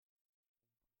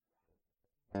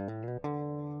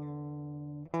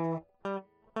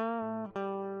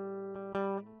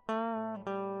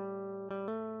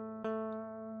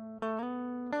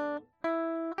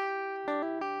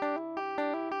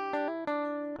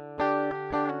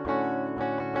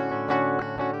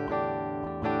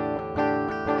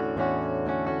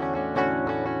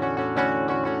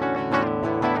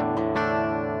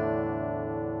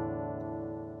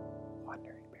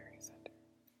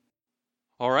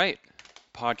All right,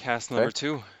 podcast number Okay.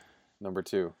 two. Number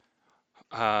 2,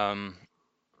 Um,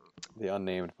 the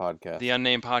unnamed podcast. the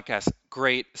unnamed podcast.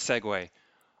 Great segue.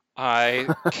 I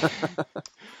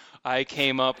I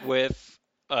came up with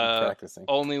I'm practicing.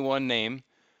 only one name.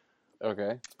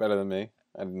 Okay, it's better than me.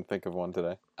 I didn't think of one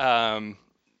today. Um,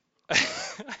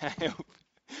 I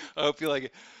hope you like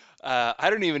it. I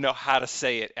don't even know how to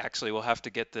say it. Actually, we'll have to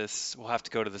get this. We'll have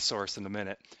to go to the source in a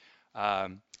minute.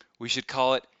 Um, we should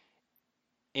call it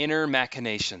Inner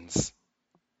Machinations.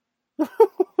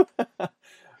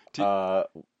 Do- uh,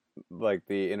 like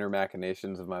the inner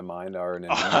machinations of my mind are an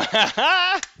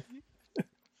enigma.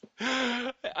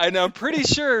 And I'm pretty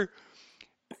sure.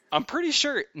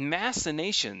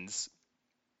 Machinations.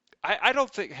 I don't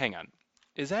think. Hang on.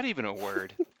 Is that even a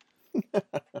word?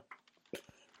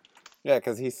 Yeah,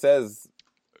 because he says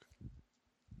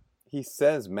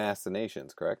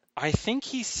machinations, correct? I think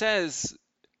he says.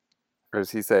 Or does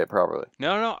he say it properly?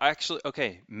 No, actually,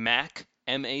 okay. Machinations.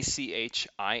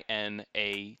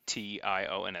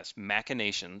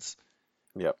 Machinations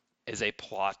Yep. is a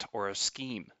plot or a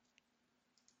scheme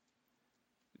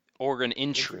or an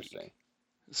intrigue. Interesting.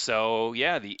 So,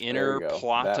 yeah, the There inner we go.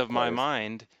 plot That of my plays.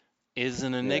 mind is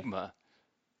an Yeah. enigma.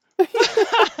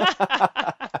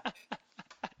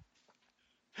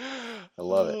 I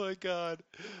love it. Oh my God.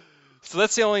 So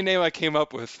that's the only name I came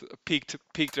up with.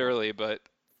 Peaked early, but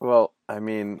Well, I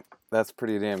mean, that's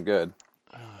pretty damn good.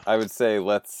 I would say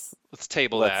let's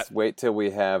table that. wait till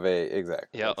we have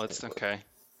exactly. Yeah, let's table it. okay.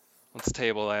 Let's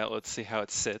table that. Let's see how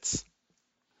it sits.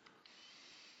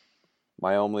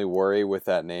 My only worry with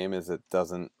that name is it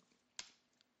doesn't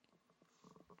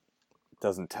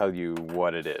tell you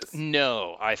what it is.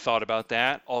 No, I thought about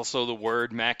that. Also, the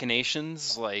word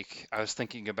machinations, like I was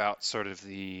thinking about sort of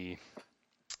the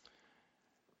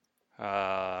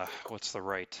what's the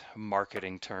right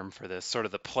marketing term for this? Sort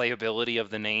of the playability of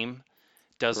the name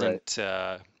doesn't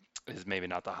is maybe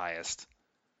not the highest.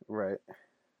 Right.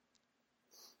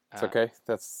 It's Uh, okay.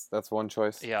 That's one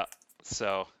choice. Yeah.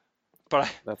 So,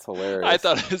 but That's hilarious. I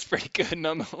thought it was pretty good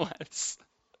nonetheless.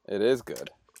 It is good.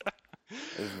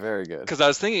 It's very good. Because I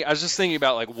was just thinking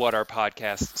about like what our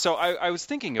podcast. So I was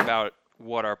thinking about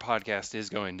what our podcast is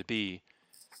going to be,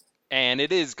 and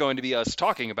it is going to be us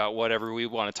talking about whatever we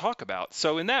want to talk about.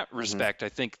 So in that respect, I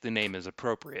think the name is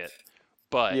appropriate,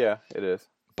 but Yeah, it is.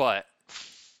 but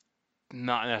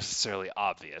not necessarily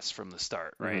obvious from the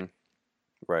start, right?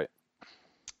 Right.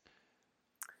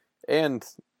 And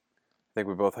I think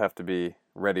we both have to be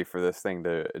ready for this thing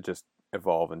to just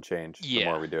evolve and change the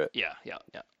more we do it. Yeah.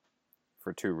 If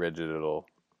we're too rigid, it'll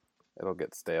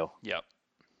get stale. Yep.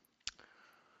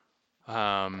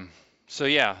 So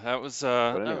yeah, that was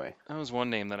But anyway. that was one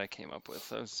name that I came up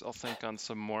with. I'll think on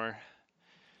some more.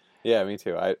 Yeah, me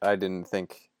too. I didn't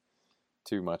think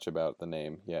too much about the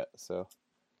name yet, so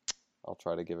I'll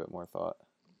try to give it more thought.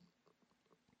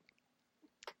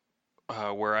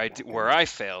 Where I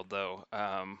failed though,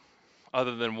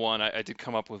 other than one, I did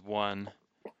come up with one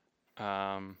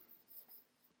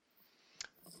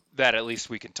that at least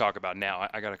we can talk about now.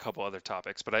 I got a couple other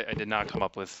topics, but I did not come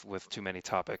up with too many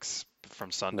topics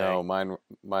from Sunday. No, mine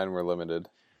were limited.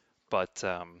 But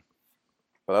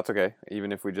But that's okay.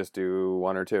 Even if we just do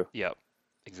one or two. yep,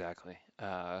 exactly.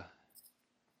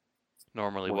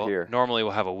 Normally We're here.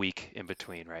 we'll have a week in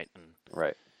between, right? And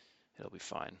Right. it'll be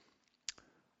fine.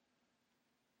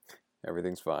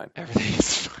 Everything's fine.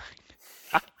 Everything's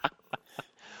fine.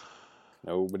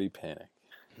 Nobody panic.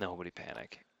 Nobody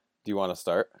panic. Do you want to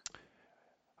start?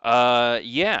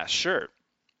 Yeah, sure.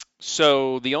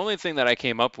 So the only thing that I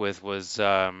came up with was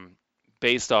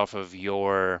based off of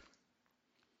your,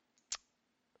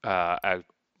 I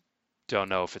don't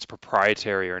know if it's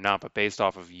proprietary or not, but based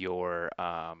off of your,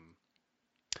 oh,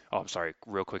 I'm sorry,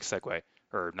 real quick segue,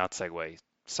 or not segue,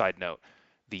 side note,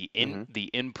 the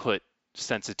input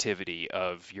sensitivity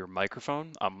of your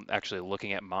microphone. I'm actually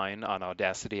looking at mine on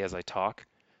Audacity as I talk.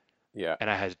 Yeah. And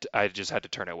I just had to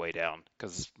turn it way down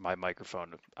because my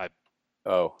microphone.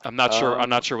 Oh. I'm not sure. I'm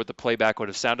not sure what the playback would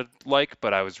have sounded like,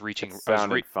 but I was reaching. It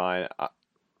sounded fine.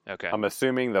 Okay. I'm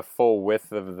assuming the full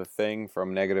width of the thing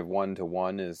from -1 to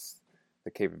 1 is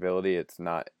the capability. It's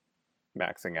not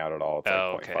maxing out at all. It's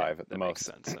like 0.5 at the most.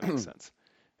 That makes sense.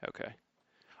 Okay.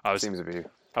 I was Seems to be.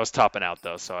 I was topping out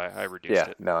though, so I reduced Yeah,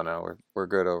 it. no, no, we're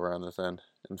good over on this end.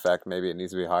 In fact, maybe it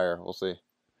needs to be higher. We'll see.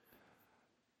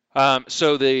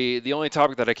 So the only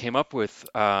topic that I came up with,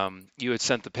 you had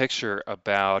sent the picture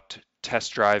about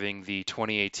test driving the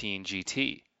 2018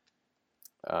 GT,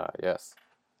 Yes.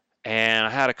 and I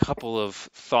had a couple of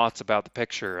thoughts about the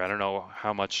picture. I don't know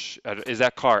how much is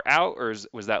that car out, or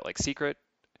was that like secret?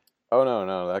 Oh no,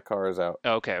 no, that car is out.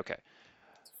 Okay, okay.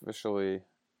 It's officially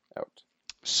out.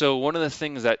 So one of the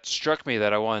things that struck me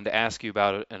that I wanted to ask you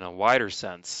about it in a wider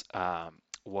sense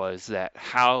was that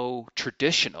how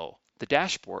traditional the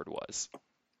dashboard was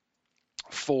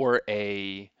for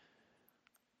a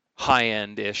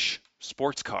high-end-ish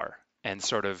sports car, and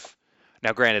sort of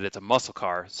now, granted, it's a muscle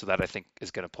car, so that I think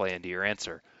is going to play into your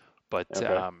answer. But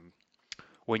Okay.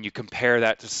 when you compare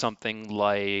that to something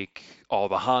like all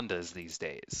the Hondas these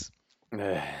days,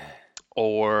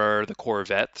 or the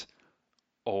Corvette,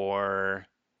 or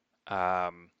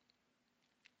um,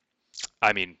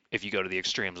 I mean, if you go to the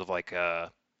extremes of like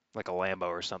a Lambo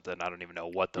or something, I don't even know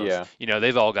what those, Yeah.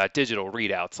 they've all got digital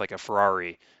readouts. Like a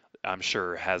Ferrari, I'm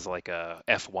sure has like a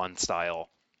F1 style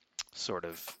sort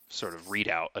of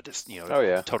readout, Oh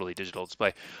yeah. totally digital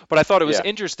display. But I thought it was Yeah.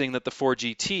 interesting that the Ford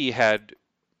GT had,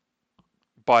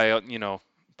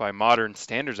 by modern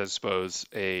standards, I suppose,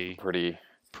 a Pretty.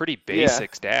 pretty Yeah.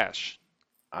 basic dash.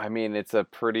 I mean, it's a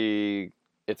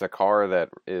car that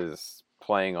is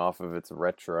playing off of its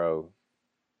retro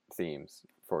themes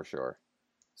for sure.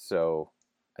 So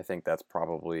I think that's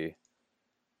probably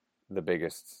the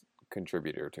biggest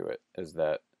contributor to it is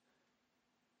that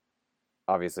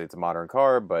obviously it's a modern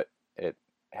car, but it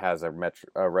has a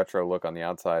retro look on the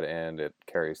outside and it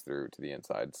carries through to the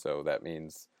inside. So that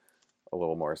means a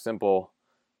little more simple.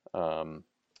 Um,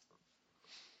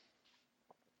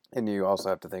 and you also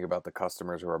have to think about the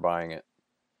customers who are buying it,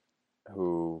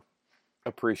 who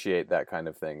appreciate that kind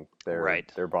of thing. Right.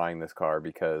 They're buying this car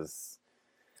because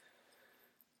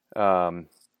um,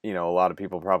 a lot of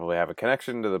people probably have a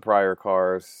connection to the prior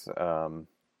cars.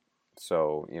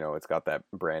 So, it's got that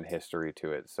brand history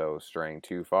to it. So straying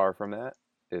too far from that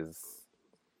is,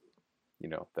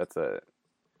 that's a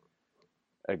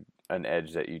an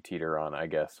edge that you teeter on, I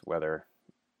guess, whether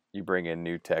you bring in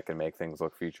new tech and make things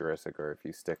look futuristic or if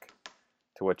you stick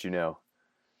to what you know.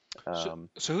 So, Um,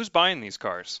 so who's buying these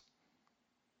cars?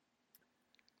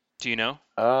 Do you know?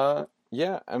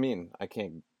 yeah, I mean, I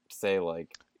can't say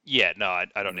like Yeah, no,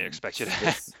 I don't expect you to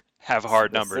spec- have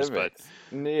hard numbers, but specifics.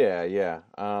 Yeah, yeah.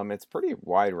 It's pretty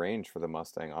wide range for the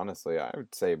Mustang, honestly. I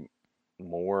would say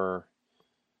more,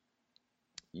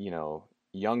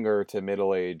 younger to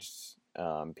middle-aged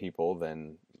people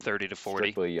than 30 to 40.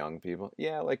 strictly young people.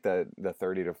 Yeah, like the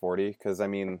 30 to 40, because I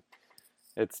mean,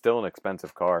 it's still an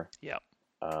expensive car, Yeah.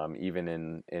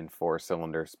 even in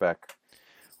four-cylinder spec.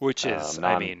 Which is, I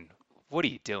Non mean, what are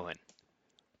you doing?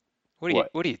 what?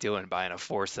 What are you doing buying a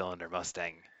four-cylinder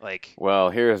Mustang? Like, Well,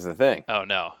 here's the thing. oh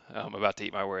no, I'm about to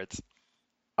eat my words.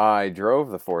 I drove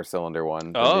the four-cylinder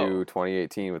one, the Oh, new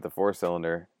 2018 with the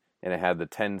four-cylinder, and it had the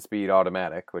 10-speed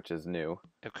automatic, which is new.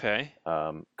 okay.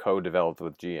 Co-developed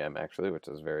with GM actually, which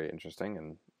is very interesting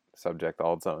and subject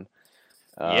all its own.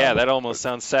 Yeah, that But almost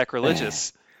sounds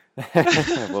sacrilegious.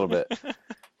 a little bit,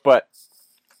 but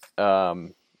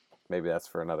um, maybe that's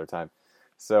for another time.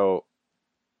 So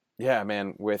yeah,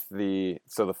 man, the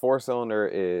four-cylinder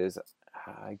is,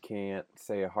 I can't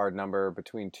say a hard number,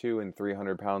 between 200 and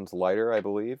 300 pounds lighter, I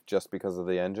believe, just because of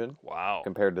the engine Wow.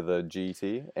 compared to the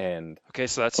GT. And Okay,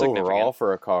 so that's overall, significant.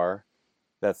 for a car,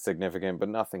 that's significant, but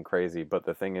nothing crazy. But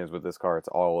the thing is, with this car, it's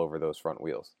all over those front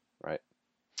wheels, right?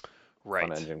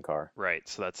 Front Right. engine car. Right.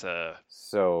 So that's a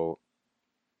So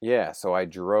yeah, so I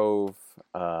drove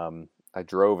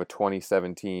a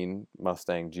 2017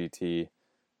 Mustang GT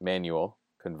manual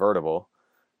convertible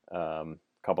a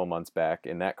couple months back.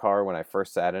 In that car, when I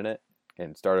first sat in it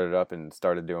and started it up and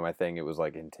started doing my thing, it was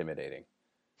like intimidating.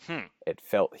 hmm. It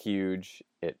felt huge.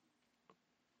 It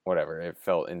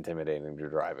felt intimidating to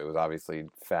drive. It was obviously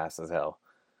fast as hell.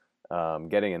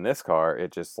 Getting in this car,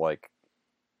 it just like,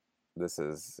 this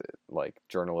is like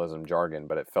journalism jargon,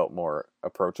 but it felt more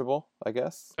approachable, I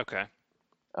guess. Okay.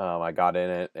 I got in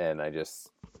it and I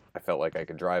felt like I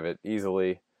could drive it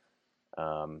easily.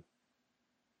 Um,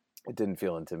 it didn't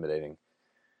feel intimidating.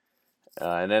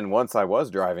 And then once I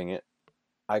was driving it,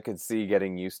 I could see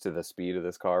getting used to the speed of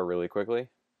this car really quickly,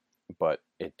 but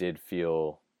it did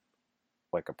feel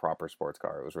like a proper sports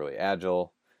car. It was really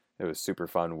agile. It was super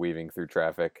fun weaving through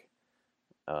traffic.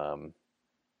 Um,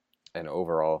 and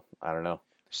overall, I don't know.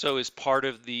 So is part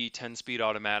of the 10-speed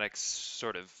automatics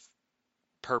sort of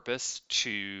purpose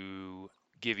to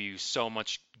give you so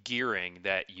much gearing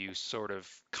that you sort of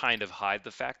kind of hide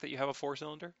the fact that you have a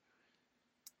four-cylinder.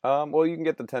 Well, you can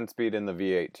get the 10 speed in the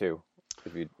V8 too,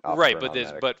 if you opt Right, for an but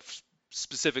automatic.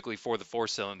 specifically for the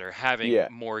four-cylinder, having Yeah,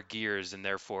 more gears and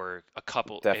therefore a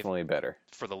couple, if definitely better.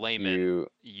 for the layman, You,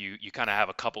 you kind of have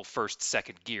a couple first,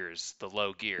 second gears, the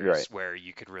low gears, right. where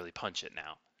you could really punch it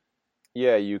now.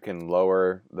 Yeah, you can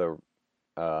lower the,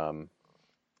 um,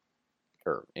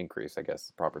 or increase, I guess,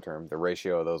 the proper term, the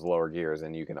ratio of those lower gears,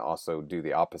 and you can also do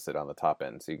the opposite on the top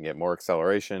end. So you can get more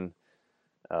acceleration.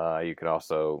 You can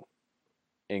also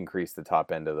increase the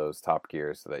top end of those top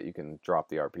gears so that you can drop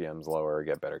the RPMs lower,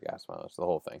 get better gas mileage, the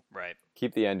whole thing. Right,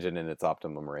 Keep the engine in its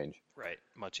optimum range. right,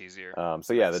 much easier.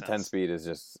 So yeah, Makes the 10 sense. speed is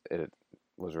just it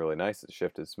was really nice. It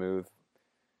shifted smooth.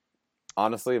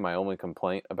 Honestly, my only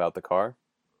complaint about the car,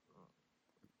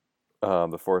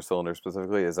 the four cylinder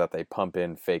specifically, is that they pump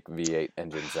in fake V8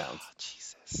 engine sounds.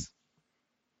 Jesus,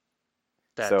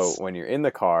 So that's when you're in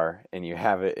the car and you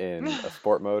have it in a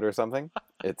sport mode or something,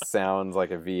 it sounds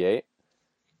like a V8,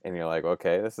 and you're like,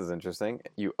 okay, this is interesting.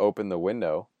 You open the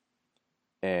window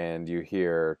and you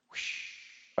hear whoosh.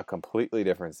 a completely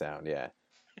different sound. Yeah.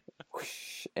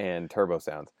 Whoosh, and turbo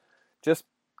sounds. Just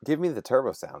give me the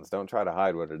turbo sounds. Don't try to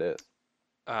hide what it is.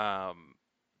 Um,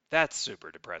 that's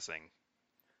super depressing.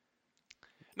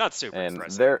 Not super And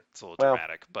depressing. It's a little well,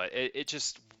 dramatic, but it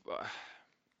just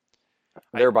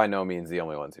I they're by no means the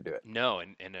only ones who do it. no,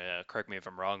 and correct me if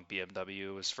I'm wrong,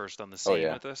 BMW was first on the Oh scene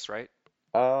yeah. with this, right?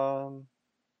 Um,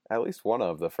 at least one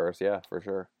of the first, yeah, for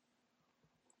sure.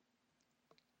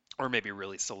 Or maybe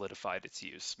really solidified its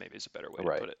use, maybe is a better way to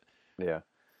Right. put it. Yeah.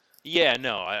 Yeah,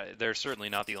 no, they're certainly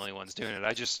not the only ones doing it.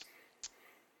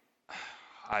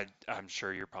 I'm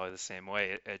sure you're probably the same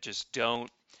way. It just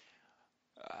don't.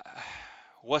 Uh,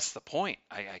 what's the point?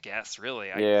 I guess really.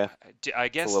 Yeah. I It's a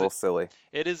guess little that silly.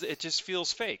 it is. It just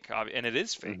feels fake, and it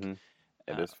is fake. Mm-hmm.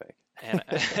 It Uh, is fake. and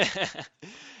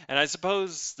and I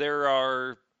suppose there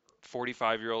are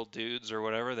 45-year-old dudes or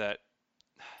whatever that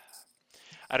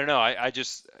I don't know. I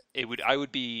just I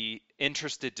would be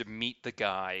interested to meet the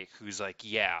guy who's like,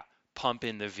 yeah, pump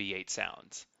in the V8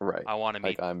 sounds. Right. I want to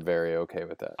Like meet I'm very okay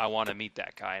with that. I want to meet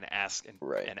that guy and ask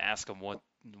Right. and ask him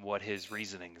what his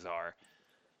reasonings are.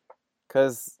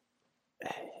 Because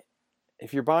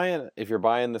if you're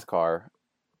buying this car,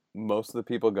 most of the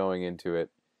people going into it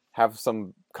have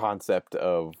some concept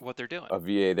of What they're doing. a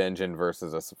V8 engine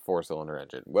versus a four-cylinder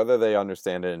engine. Whether they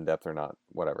understand it in depth or not,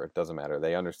 whatever, it doesn't matter.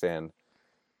 They understand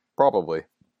probably,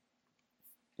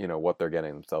 what they're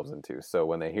getting themselves into. So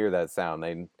when they hear that sound,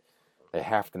 they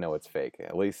have to know it's fake.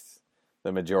 At least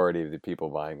the majority of the people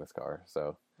buying this car.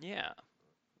 So Yeah.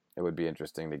 it would be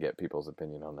interesting to get people's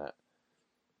opinion on that.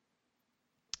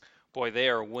 Boy, they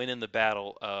are winning the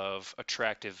battle of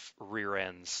attractive rear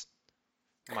ends.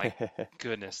 My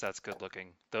goodness, that's good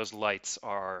looking. Those lights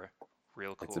are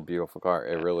real It's a cool. beautiful car.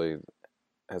 It Uh, really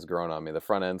has grown on me. The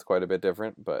front end's quite a bit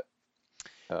different, but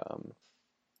um,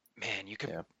 Man,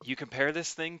 yeah, you compare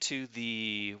this thing to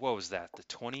the what was that? The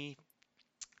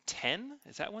 2010?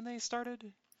 Is that when they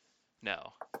started?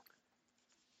 No.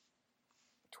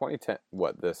 2010.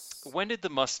 What this? When did the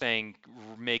Mustang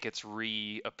make its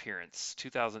reappearance?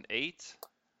 2008?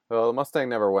 Well, the Mustang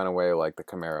never went away like the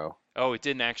Camaro. Oh, it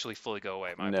didn't actually fully go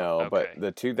away. No, but Okay,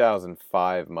 the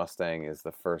 2005 Mustang is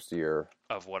the first year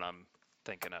of what I'm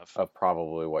thinking of. of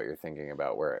probably what you're thinking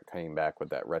about, where it came back with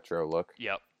that retro look.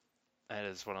 Yep, that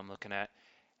is what I'm looking at.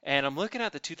 And I'm looking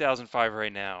at the 2005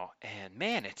 right now, and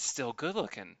man, it's still good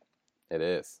looking. It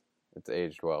is. It's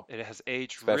aged well, It has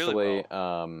aged really especially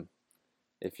well.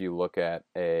 if you look at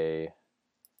a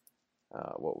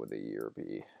what would the year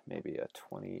be? Maybe a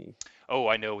Oh,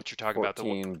 I know what you're talking about.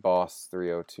 2014 Boss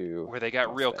 302 Where they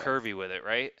got real Mustang. curvy with it,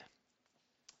 right?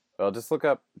 Well, just look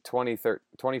up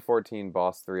 2014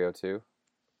 Boss 302.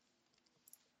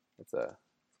 It's a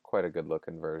quite a good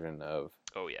looking version of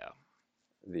Oh yeah.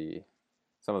 the.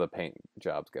 Some of the paint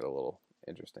jobs get a little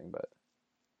interesting, but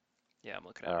Yeah, I'm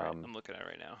looking at it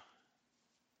right now.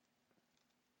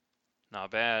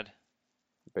 Not bad.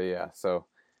 yeah. So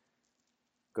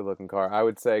good looking car. I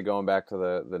would say going back to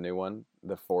the new one,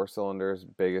 the four cylinders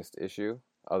biggest issue,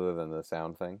 other than the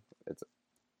sound thing, its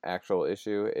actual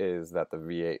issue is that the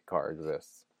V8 car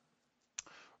exists.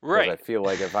 Because I Right. feel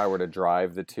like if I were to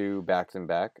drive the two back to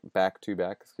back,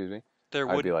 excuse me, There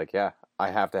I'd be wouldn't. like, yeah, I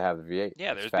have to have the V8.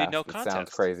 Yeah, It's there'd be no fast. It sounds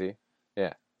contest. crazy.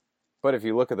 Yeah. But if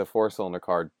you look at the four cylinder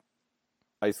car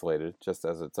isolated, just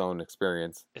as its own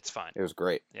experience, It's fine. it was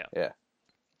great. Yeah. Yeah.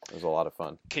 It was a lot of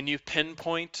fun. Can you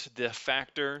pinpoint the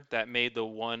factor that made the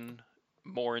one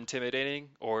more intimidating,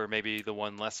 or maybe the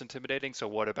one less intimidating? So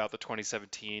what about the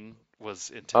 2017 was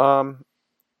intimidating? Um,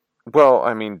 Well,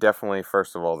 I mean, definitely.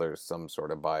 First of all, there's some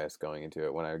sort of bias going into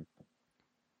it.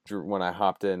 When I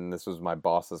hopped in, this was my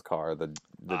boss's car, the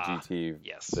Ah, GT,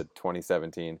 yes. the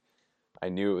 2017. I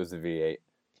knew it was a V8.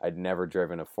 I'd never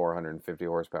driven a 450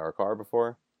 horsepower car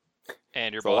before,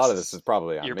 And so a lot of this is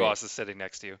probably on your me. boss is sitting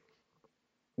next to you.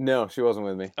 No, she wasn't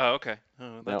with me. Oh, okay. Oh,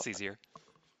 No, that's easier.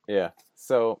 yeah.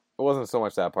 So it wasn't so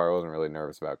much that part. I wasn't really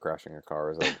nervous about crashing a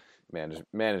car. It was a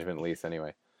management lease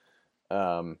anyway.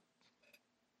 Um,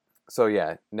 so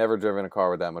yeah, never driven a car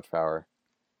with that much power.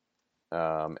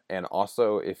 And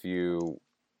also, if you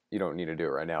don't need to do it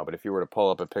right now, but if you were to pull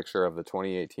up a picture of the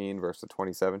 2018 versus the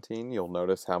 2017, you'll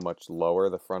notice how much lower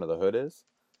the front of the hood is.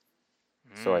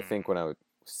 So I think Mm, when I was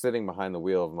sitting behind the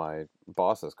wheel of my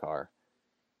boss's car,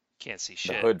 can't see the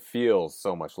shit. hood feels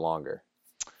so much longer.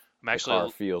 I'm The car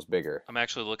actually feels bigger. I'm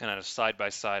actually looking at a side by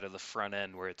side of the front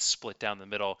end where it's split down the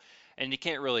middle, and you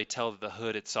can't really tell that the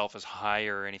hood itself is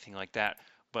higher or anything like that,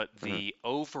 but Hmm. the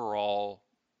overall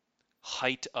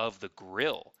height of the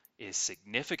grill is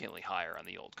significantly higher on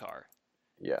the old car.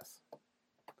 Yes.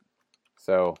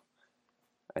 So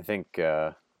I think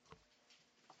a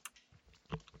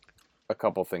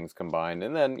couple things combined,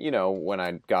 and then when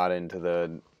I got into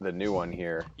the new one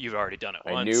here, You've already done it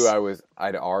I knew once.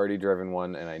 I'd already driven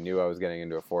one, and I knew I was getting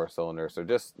into a four cylinder. So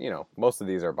just most of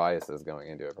these are biases going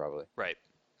into it, probably. Right.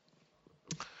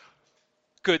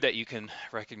 Good that you can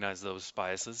recognize those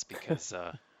biases because,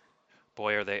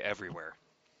 boy, are they everywhere.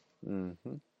 Hmm.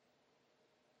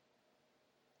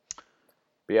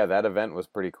 But yeah, that event was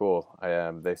pretty cool.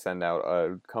 They send out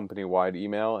a company wide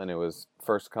email, and it was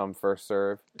first come, first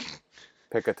serve.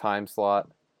 Pick a time slot,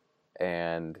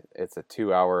 and it's a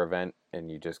 2 hour event.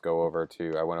 And you just go over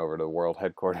to. I went over to the world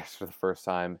headquarters for the first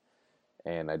time,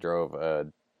 and I drove a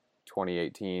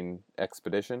 2018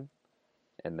 Expedition,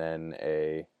 and then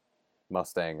a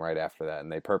Mustang right after that.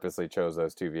 And they purposely chose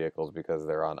those two vehicles because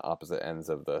they're on opposite ends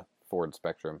of the Ford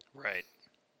spectrum. Right.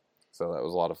 So that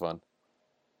was a lot of fun.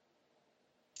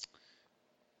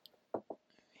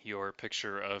 Your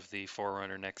picture of the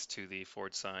Forerunner next to the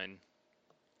Ford sign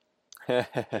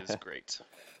is great.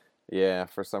 Yeah,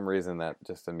 for some reason that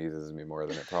just amuses me more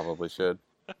than it probably should.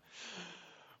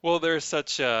 Well, they're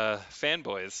such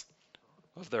fanboys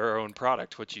of their own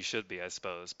product, which you should be, I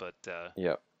suppose, but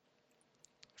Yep,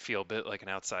 feel a bit like an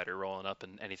outsider rolling up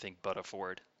in anything but a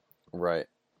Ford. right.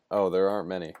 Oh, there aren't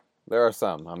many. There are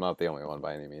some. I'm not the only one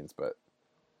by any means, but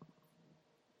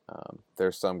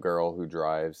there's some girl who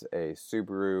drives a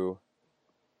Subaru.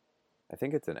 I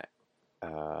think it's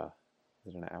uh,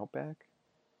 is it an Outback?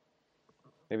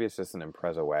 Maybe it's just an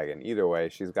Impreza wagon. Either way,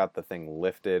 she's got the thing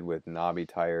lifted with knobby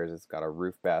tires. It's got a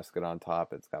roof basket on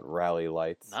top. It's got rally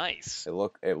lights. Nice.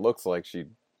 It looks like she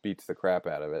beats the crap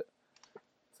out of it.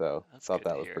 So That's thought good to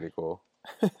that was hear. pretty cool.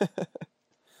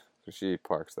 So she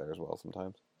parks there as well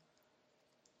sometimes.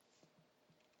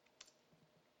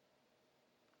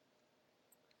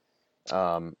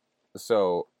 Um,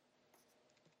 so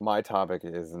my topic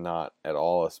is not at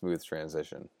all a smooth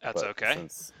transition, That's but okay.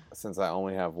 since I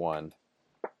only have one,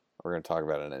 we're going to talk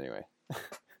about it anyway.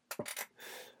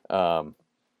 Um,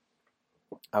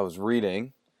 I was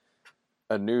reading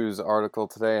a news article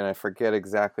today, and I forget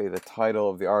exactly the title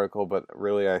of the article, but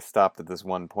really I stopped at this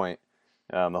one point.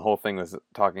 The whole thing was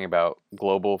talking about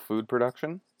global food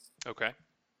production. Okay.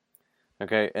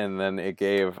 Okay, and then it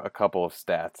gave a couple of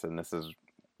stats, and this is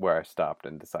where I stopped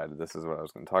and decided this is what I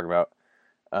was going to talk about.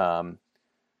 Um,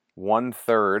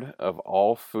 1/3 of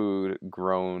all food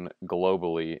grown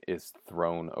globally is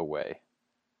thrown away.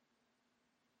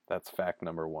 That's fact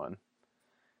number one.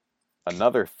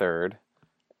 Another third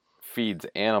feeds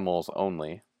animals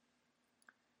only,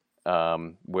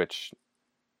 which,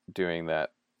 doing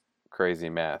that crazy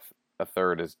math, a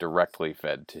third is directly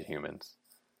fed to humans.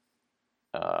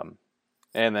 Um,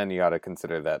 and then you got to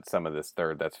consider that some of this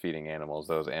third that's feeding animals,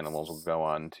 those animals will go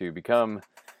on to become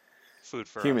Food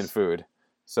for human us. food.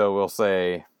 So we'll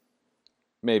say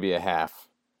maybe a half,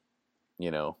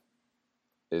 you know,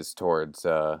 is towards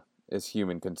is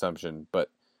human consumption, but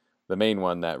the main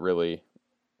one that really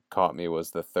caught me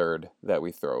was the third that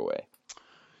we throw away.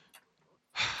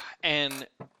 And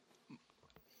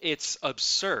it's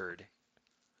absurd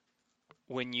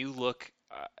when you look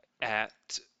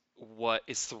at what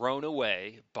is thrown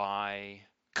away by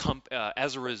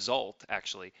as a result,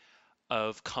 actually,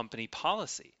 of company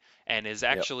policy, and is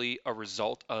Yep. actually a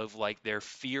result of like their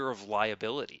fear of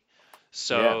liability.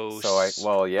 Yeah. So,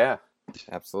 Yeah,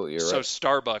 absolutely, you're so right.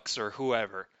 Starbucks or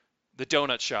whoever, the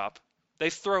donut shop, they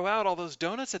throw out all those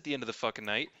donuts at the end of the fucking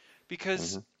night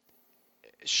because Hmm.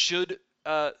 should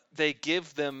they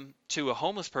give them to a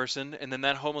homeless person and then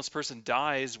that homeless person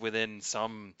dies within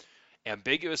some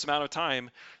ambiguous amount of time,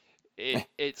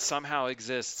 it somehow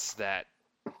exists that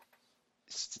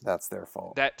That's their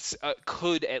fault. that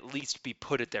could at least be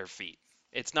put at their feet.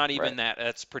 It's not even Right. that.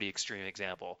 That's a pretty extreme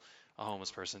example. A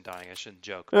homeless person dying. I shouldn't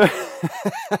joke.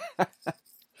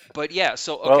 But yeah,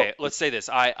 so Well, okay, let's say this.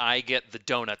 I get the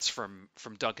donuts from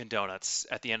Dunkin' Donuts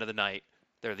at the end of the night.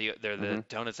 They're the mhm,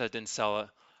 donuts that didn't sell it.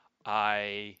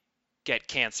 I get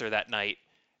cancer that night,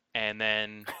 and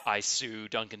then I sue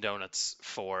Dunkin' Donuts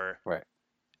for right,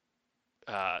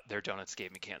 their donuts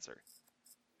gave me cancer.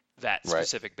 That right.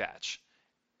 specific batch. I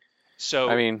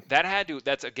So mean,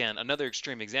 that's again another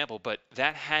extreme example, but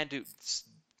that had to,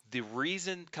 the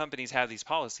reason companies have these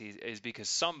policies is because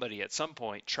somebody at some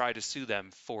point tried to sue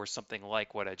them for something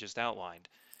like what I just outlined.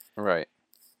 right.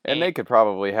 And And they could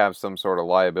probably have some sort of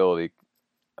liability,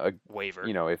 waiver.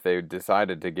 if they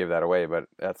decided to give that away, but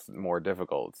that's more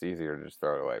difficult. It's easier to just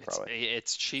throw it away, probably.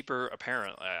 It's cheaper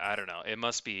apparently. I don't know. It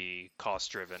must be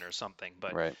cost driven or something.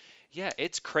 But Right. yeah,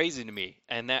 it's crazy to me.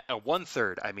 And that one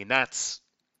third, I mean, that's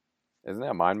Isn't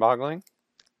that mind-boggling?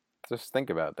 Just think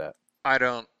about that. I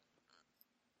don't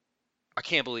I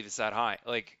can't believe it's that high.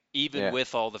 Like even Yeah.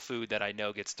 with all the food that I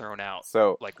know gets thrown out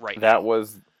So like right that now.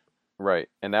 was right,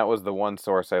 and that was the one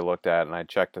source I looked at, and I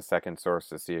checked a second source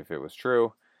to see if it was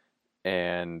true,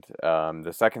 and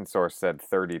the second source said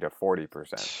 30 to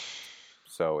 40%.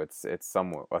 So it's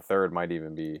somewhat a third might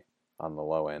even be on the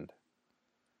low end.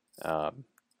 Um,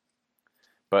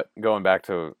 but going back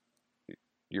to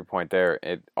your point there,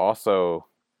 it also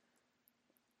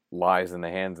lies in the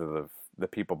hands of the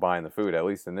people buying the food. At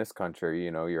least in this country,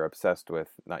 you're obsessed with,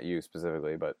 not you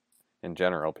specifically, but in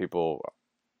general, people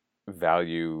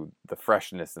value the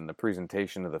freshness and the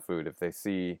presentation of the food. If they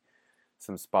see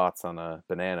some spots on a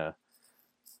banana,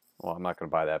 well, I'm not going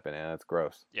to buy that banana. It's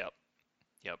gross. Yep.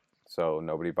 Yep. So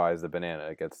nobody buys the banana.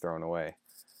 It gets thrown away,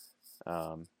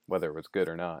 whether it was good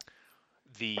or not.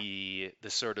 The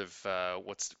sort of I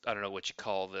don't know what you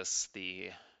call this,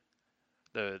 the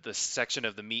section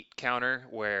of the meat counter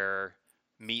where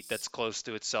meat that's close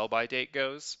to its sell by date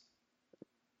goes.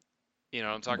 You know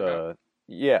what I'm talking about?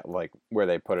 Yeah, like where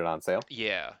they put it on sale.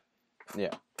 Yeah.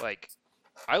 Yeah. Like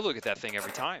I look at that thing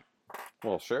every time.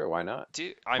 Well, sure, why not?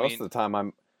 Dude, I Most mean, of the time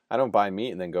I don't buy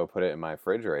meat and then go put it in my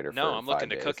refrigerator no, for I'm looking 5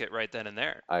 to days. cook it right then and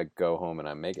there. I go home and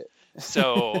I make it.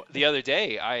 So the other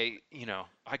day, I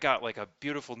got like a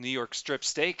beautiful New York strip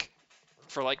steak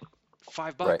for like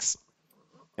 $5. Right.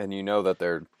 And you know that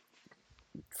they're,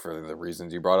 for the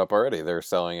reasons you brought up already, they're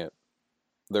selling it.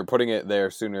 They're putting it there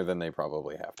sooner than they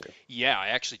probably have to. Yeah, I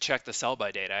actually checked the sell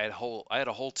by date. I had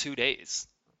a whole 2 days.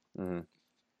 Hmm.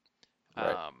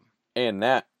 Right. Um, And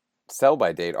that sell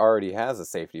by date already has a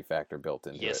safety factor built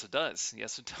into yes, it. it does.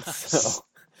 Yes, it does.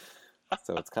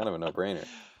 So it's kind of a no-brainer.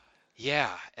 Yeah,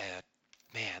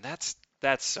 man, that's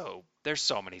so. There's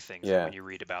so many things that Yeah. when you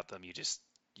read about them,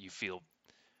 you feel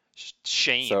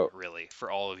shame So really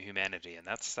for all of humanity, and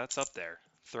that's up there,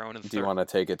 thrown in do you third. want to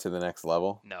take it to the next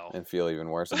level No. and feel even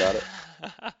worse about it?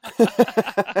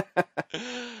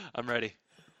 I'm ready.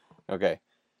 Okay.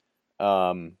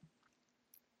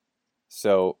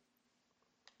 So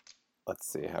let's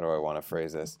see. How do I want to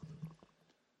phrase this?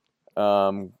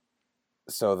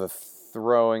 So the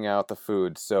throwing out the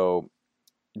food. So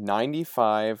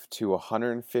 95 to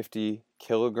 150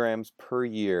 kilograms per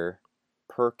year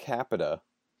per capita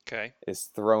Okay. is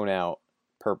thrown out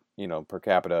per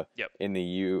capita Yep. in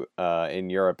in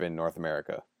Europe and North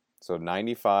America. So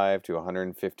 95 to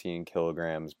 115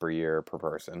 kilograms per year per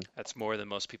person. That's more than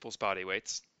most people's body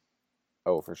weights.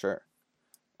 Oh, for sure.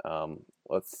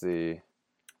 Let's see.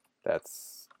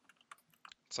 That's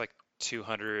It's like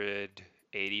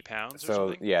 280 pounds or so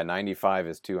something. yeah, 95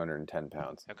 is 210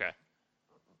 pounds. Okay.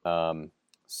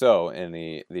 So and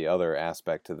the other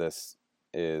aspect to this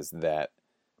is that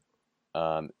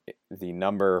the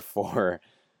number for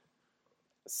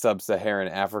sub-Saharan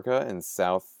Africa and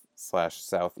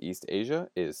South/Southeast Asia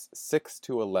is 6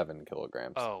 to 11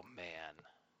 kilograms. Oh man.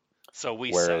 So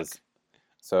we Whereas, suck.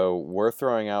 so we're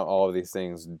throwing out all of these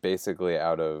things basically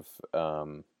out of,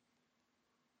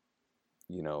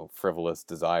 frivolous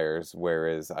desires.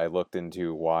 Whereas I looked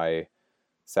into why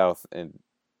South and,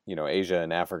 Asia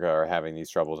and Africa are having these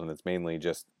troubles, and it's mainly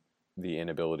just the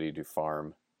inability to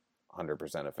farm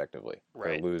 100% effectively.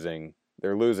 Right.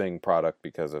 They're losing product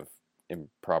because of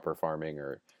improper farming,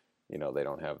 or, they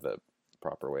don't have the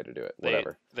proper way to do it.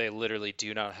 Whatever. They literally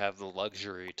do not have the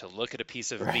luxury to look at a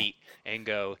piece of Right. meat and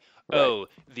go, Right. "Oh,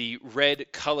 the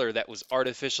red color that was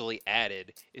artificially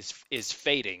added is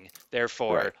fading,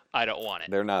 therefore Right. I don't want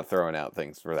it." They're not throwing out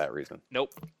things for that reason.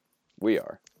 Nope. We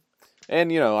are.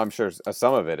 And, I'm sure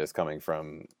some of it is coming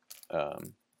from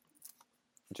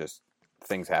just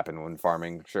things happen when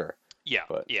farming, sure, Yeah,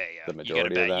 but yeah, yeah. the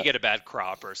majority of You that, get a bad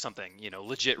crop or something,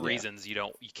 legit yeah, reasons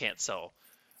you can't sell.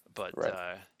 But right.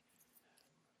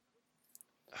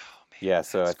 oh man, Yeah,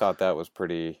 so I thought that was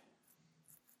pretty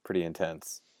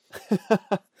intense.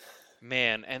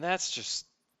 man, and that's just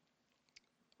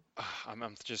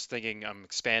I'm just thinking I'm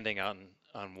expanding on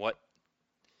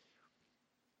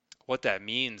what that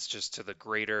means just to the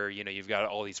greater, you've got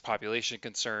all these population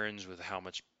concerns with how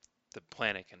much the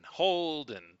planet can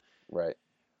hold, and Right.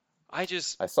 I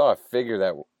just I saw a figure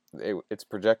that it's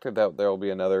projected that there will be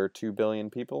another 2 billion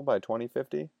people by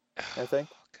 2050, I think,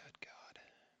 good God.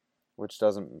 which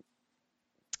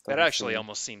That doesn't actually seem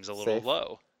almost seems a little safe.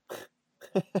 low.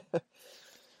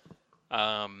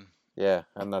 Um, Yeah,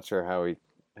 I'm not sure how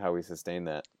we sustain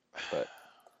that, but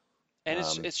and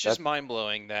it's just that mind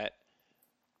blowing that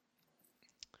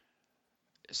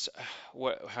s-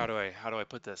 what how do I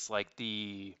put this? Like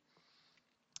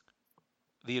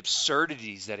the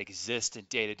absurdities that exist in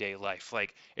day-to-day life.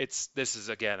 Like this is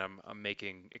again, I'm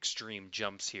making extreme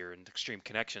jumps here and extreme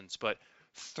connections, but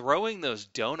throwing those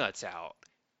donuts out,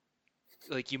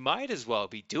 like you might as well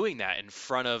be doing that in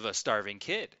front of a starving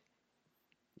kid.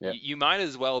 yeah, You might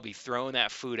as well be throwing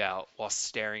that food out while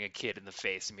staring a kid in the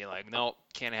face and be like, "Nope,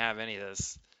 can't have any of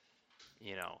this."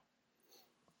 You know,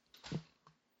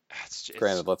 it's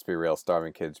granted, let's be real,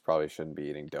 starving kids probably shouldn't be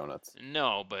eating donuts.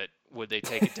 no, but would they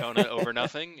take a donut over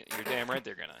nothing? You're damn right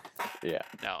they're gonna. Yeah,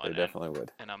 No, they definitely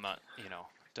would. and I'm not,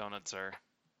 donuts are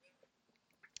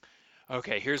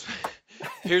okay. Here's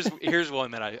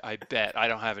one that I bet I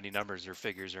don't have any numbers or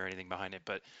figures or anything behind it,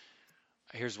 but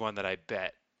here's one that I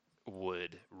bet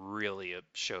would really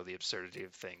show the absurdity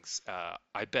of things.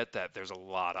 I bet that there's a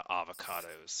lot of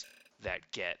avocados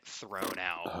that get thrown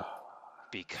out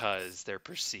because they're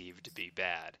perceived to be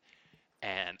bad.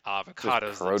 And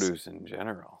Just produce in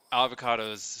general.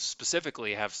 avocados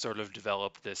specifically have sort of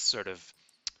developed this sort of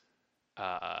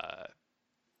uh,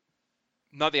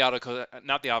 not the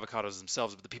avocados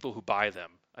themselves, but the people who buy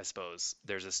them. I suppose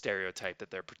there's a stereotype that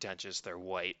they're pretentious, they're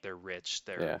white, they're rich,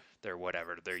 Yeah, they're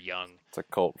whatever, they're young. it's a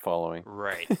cult following.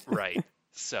 Right, right.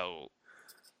 So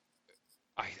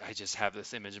I just have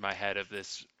this image in my head of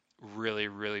this really,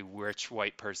 really rich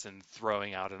white person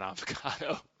throwing out an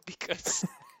avocado because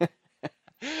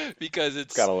because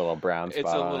It's got a little brown it's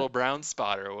spot a on little it. brown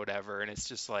spot or whatever, and it's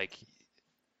just like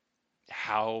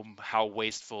how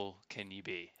wasteful can you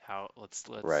be? How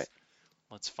Right.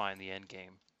 let's find the end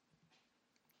game.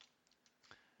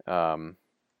 Um,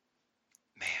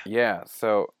 Man, yeah,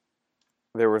 so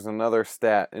there was another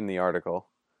stat in the article,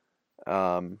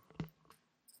 um,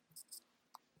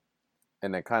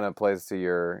 and it kind of plays to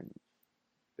your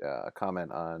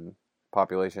comment on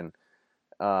population.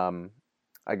 Um,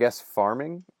 I guess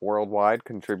farming worldwide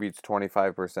contributes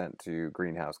 25% to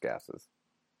greenhouse gases,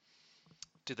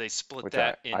 do they split which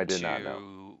that I did not know.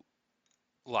 into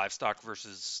livestock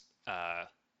versus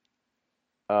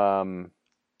Um,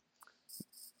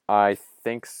 I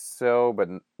think so, but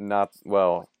not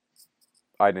well.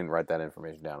 I didn't write that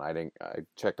information down. I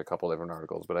checked a couple different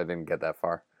articles, but I didn't get that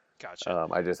far. gotcha?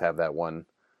 I just have that one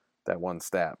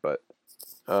stat, but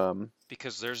um,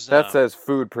 Because there's that says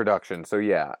food production. So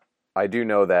yeah, I do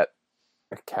know that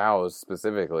cows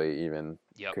specifically even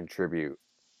yep, contribute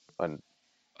a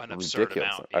an absurd ridiculous,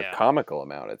 amount. a Yeah. comical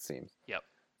amount. It seems. Yep.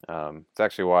 It's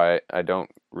actually why I don't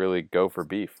really go for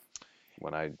beef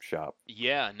when I shop.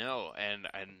 Yeah, no, and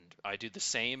I do the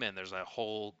same, and there's a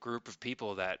whole group of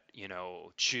people that,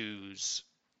 choose.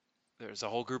 There's a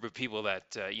whole group of people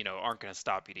that aren't going to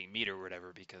stop eating meat or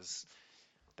whatever because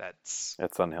that's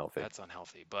That's unhealthy. that's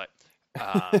unhealthy. But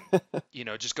um,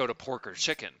 just go to pork or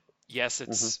chicken. Yes,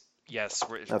 Hmm. yes,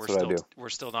 That's what I do. we're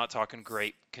still not talking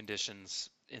great conditions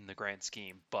in the grand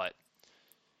scheme, but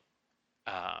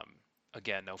um,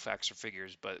 again, no facts or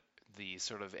figures, but the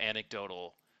sort of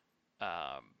anecdotal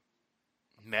um,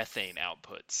 methane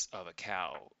outputs of a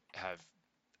cow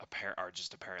are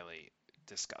just apparently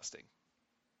disgusting.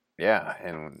 Yeah,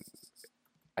 and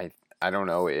I don't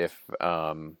know if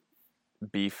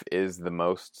beef is the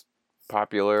most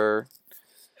popular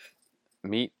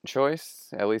meat choice,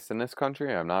 at least in this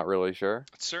country. I'm not really sure.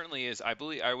 It certainly is. I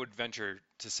believe I would venture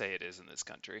to say it is in this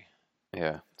country.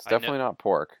 Yeah, it's I know, definitely not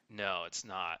pork. no, it's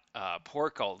not.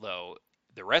 Pork, although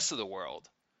the rest of the world,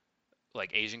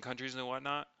 like Asian countries and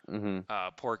whatnot, Hmm.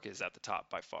 pork is at the top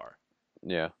by far.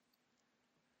 Yeah,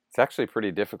 it's actually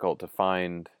pretty difficult to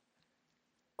find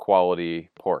quality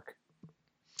pork,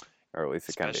 or at least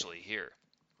it can be. Especially here.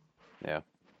 Yeah.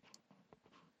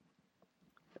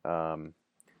 Um,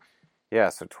 yeah,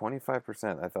 so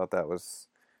 25%. I thought that was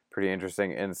pretty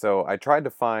interesting. And so I tried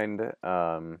to find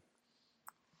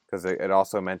because it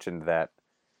also mentioned that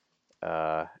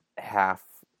half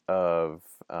of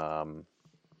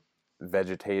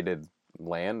vegetated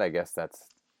land, I guess that's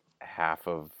half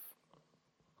of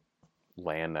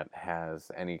land that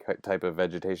has any type of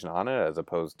vegetation on it, as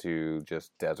opposed to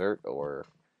just desert, or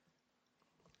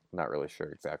not really sure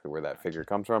exactly where that figure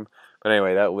comes from. But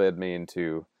anyway, that led me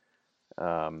into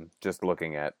just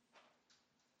looking at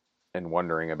and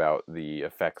wondering about the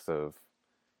effects of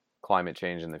climate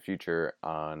change in the future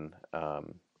on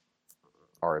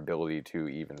our ability to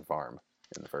even farm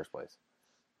in the first place.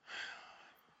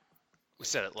 We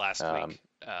said it last Um, week.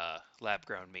 Lab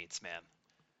grown meats, man.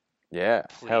 yeah,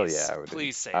 hell yeah, Please,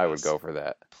 please save I would us. go for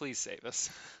that. Please save us.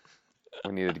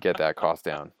 We needed to get that cost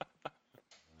down.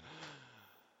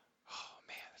 Oh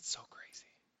man, it's so crazy.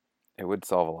 It would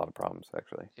solve a lot of problems,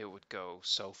 actually. It would go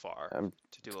so far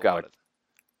to do It's a got lot to, of.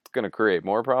 it's going to create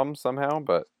more problems somehow,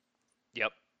 but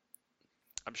Yep,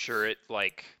 I'm sure it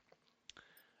like.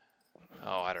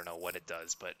 Oh, I don't know what it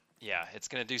does, but yeah, it's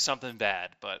gonna do something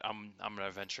bad. But I'm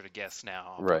gonna venture to guess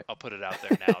now. right. I'll put it out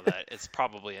there now that it's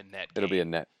probably a net It'll be a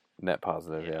gain. net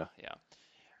positive, Yeah, yeah. yeah.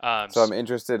 So I'm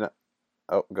interested.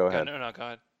 Oh, go Go, ahead. no, no, go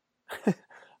ahead.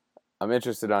 I'm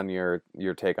interested on your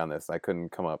take on this. I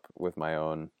couldn't come up with my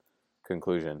own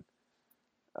conclusion.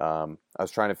 I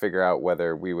was trying to figure out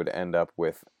whether we would end up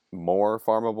with more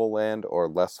farmable land or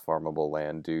less farmable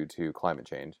land due to climate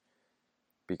change,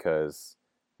 because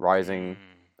rising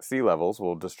Mm, sea levels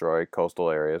will destroy coastal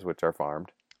areas which are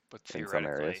farmed but in some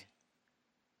areas. theoretically,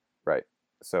 Right.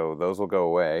 So those will go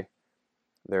away.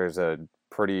 There's a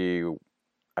pretty,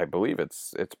 I believe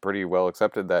it's pretty well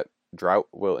accepted that drought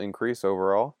will increase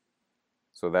overall.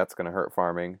 So that's going to hurt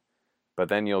farming. But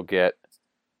then you'll get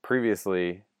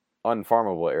previously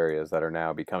unfarmable areas that are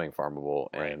now becoming farmable.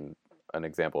 right? And an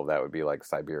example of that would be like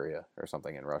Siberia or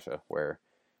something in Russia, where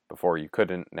before you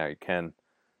couldn't, now you can.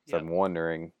 So Yep. I'm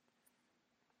wondering,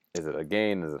 is it a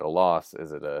gain? Is it a loss?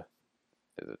 Is it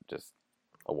just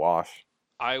a wash?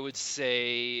 I would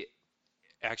say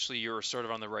actually you're sort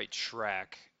of on the right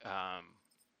track.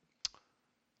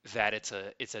 That it's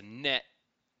a net,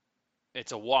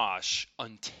 it's a wash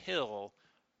until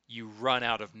you run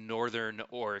out of northern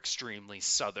or extremely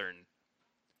southern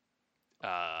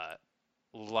uh,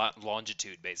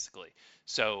 longitude, basically.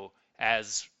 So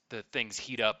as the things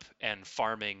heat up and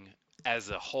farming as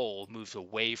a whole moves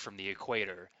away from the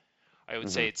equator, I would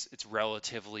say Mm-hmm. it's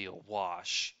relatively a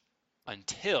wash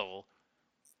until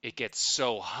it gets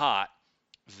so hot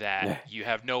that you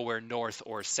have nowhere north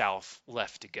or south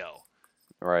left to go.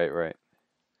 Right, right.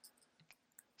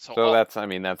 So So that's, I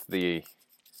mean, that's the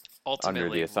under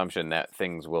the ultimately, assumption that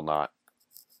things will not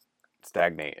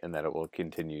stagnate and that it will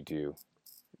continue to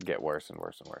get worse and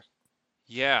worse and worse.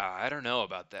 yeah, I don't know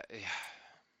about that.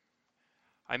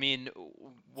 I mean,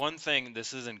 one thing,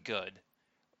 this isn't good,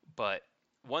 but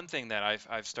one thing that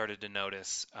I've started to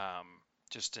notice,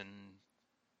 just in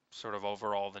sort of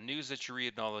overall the news that you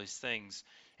read and all these things,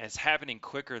 and it's happening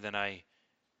quicker than I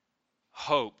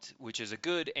hoped, which is a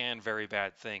good and very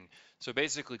bad thing. So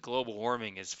basically, global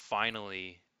warming is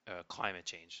finally climate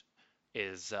change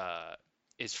is uh,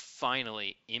 is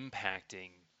finally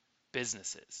impacting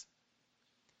businesses,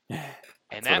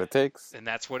 and That's what it takes.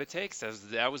 that's what it takes.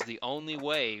 That was the only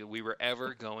way we were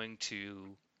ever going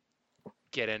to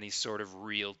get any sort of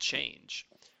real change.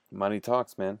 Money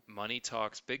talks, man. Money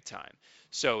talks big time.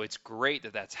 So it's great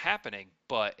that that's happening,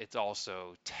 but it's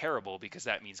also terrible because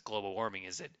that means global warming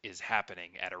is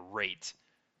happening at a rate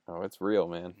Oh, it's real,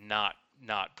 man.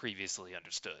 not previously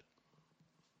understood.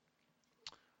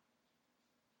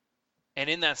 And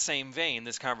in that same vein,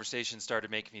 this conversation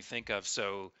started making me think of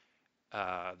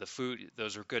the food.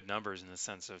 Those are good numbers in the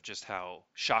sense of just how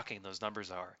shocking those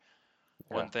numbers are.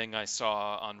 Yeah. One thing I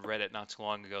saw on Reddit not too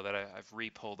long ago that I've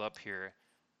re-pulled up here,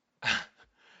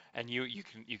 and you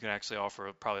can actually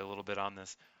offer probably a little bit on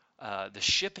this, the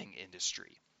shipping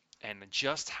industry, and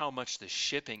just how much the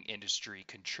shipping industry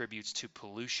contributes to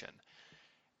pollution.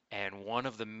 And one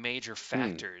of the major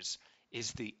Hmm. factors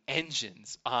is the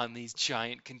engines on these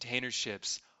giant container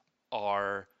ships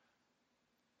are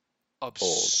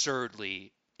Old.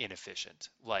 absurdly inefficient,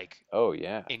 Oh,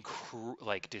 yeah.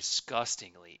 like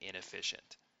disgustingly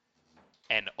inefficient,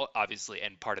 and obviously,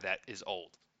 and part of that is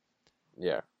old.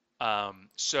 Yeah.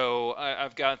 So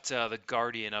I've got the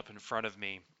Guardian up in front of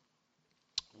me.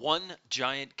 One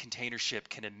giant container ship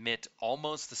can emit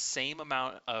almost the same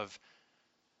amount of,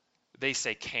 they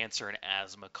say, cancer and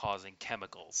asthma causing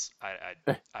chemicals.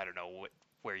 I don't know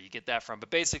where you get that from, but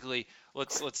basically,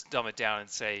 let's dumb it down and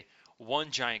say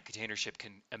one giant container ship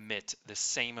can emit the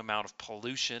same amount of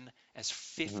pollution as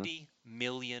Hmm. 50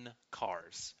 million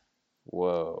cars.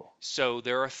 Whoa. So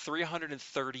there are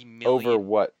 330 Over million.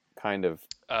 what kind of,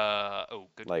 Oh,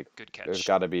 good, like, good there's catch.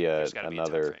 got to be There's got to be a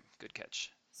time another frame. Good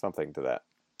catch. something to that.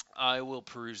 I will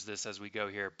peruse this as we go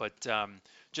here, but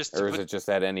just to Or is put it just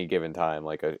at any given time?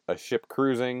 Like a ship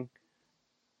cruising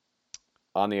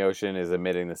on the ocean is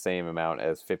emitting the same amount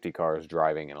as 50 cars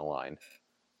driving in a line,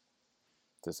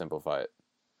 to simplify it.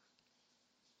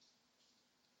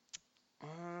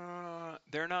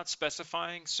 they're not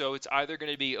specifying, so it's either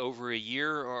going to be over a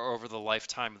year or over the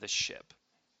lifetime of the ship.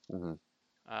 Hmm.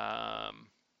 Um,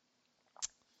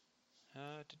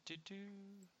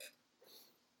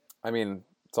 I mean,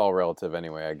 it's all relative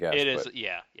anyway, I guess, it is, but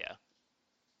yeah, yeah.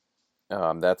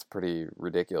 that's pretty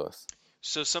ridiculous.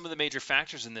 So some of the major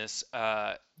factors in this,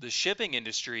 the shipping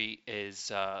industry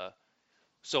is,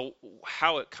 so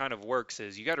how it kind of works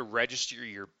is you got to register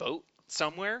your boat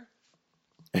somewhere,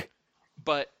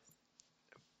 but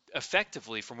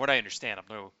effectively, from what I understand,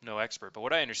 I'm no expert, but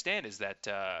what I understand is that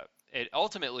it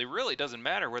ultimately really doesn't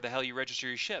matter where the hell you register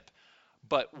your ship.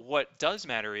 But what does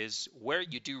matter is where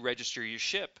you do register your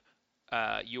ship,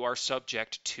 you are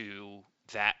subject to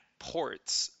that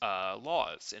port's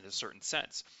laws in a certain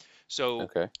sense. So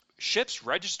Okay. ships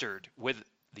registered with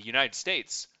the United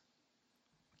States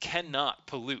cannot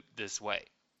pollute this way.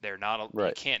 They're not, you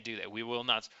Right. can't do that. We will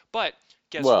not. But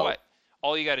guess what? Well,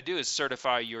 All you got to do is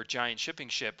certify your giant shipping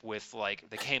ship with like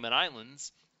the Cayman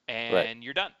Islands, right. and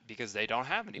you're done because they don't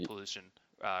have any Y- pollution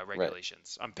right.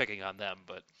 regulations. I'm picking on them,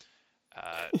 but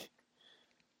uh,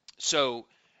 so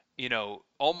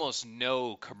almost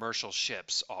no commercial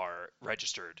ships are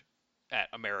registered at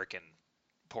American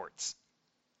ports.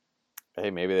 Hey,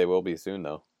 maybe they will be soon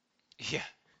though. Yeah.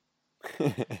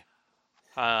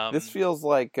 This Um, feels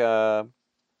like an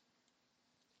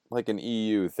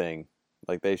EU thing.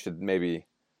 Like they should maybe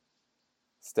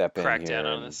step in crack down here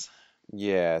on and this.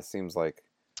 yeah, it seems like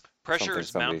Pressure something is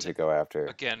somebody mounting. should go after.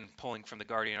 Again, pulling from the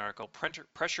Guardian article,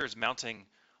 pressure is mounting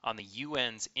on the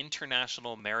UN's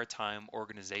International Maritime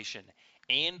Organization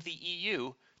and the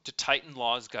EU to tighten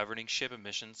laws governing ship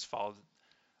emissions.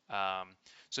 Um,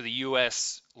 so the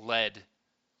U.S.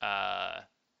 uh,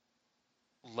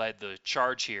 led the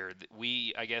charge here.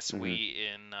 I guess Hmm. we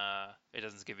in it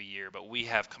doesn't give a year, but we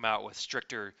have come out with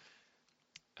stricter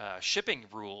shipping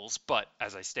rules. But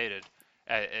as I stated,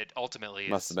 it ultimately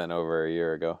Must have is, been over a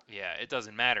year ago. yeah, it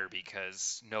doesn't matter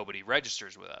because nobody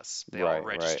registers with us. They all Right,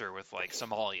 right. register with like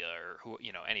Somalia or who,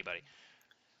 anybody.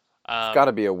 There's got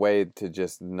to Um, be a way to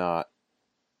just not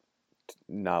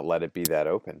let it be that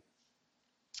open.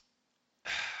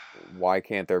 Why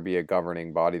can't there be a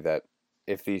governing body that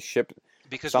if these ships it's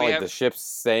because not we like the have ship's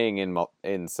staying in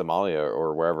Somalia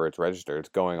or wherever it's registered. It's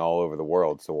going all over the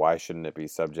world. So why shouldn't it be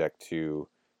subject to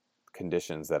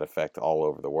conditions that affect all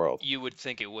over the world? you would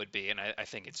think it would be, and I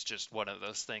think it's just one of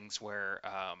those things where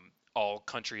all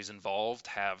countries involved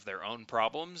have their own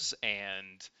problems,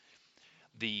 and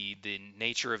the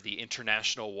nature of the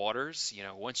international waters,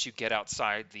 once you get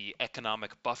outside the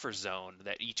economic buffer zone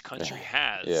that each country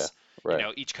Yeah, has,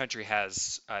 right. each country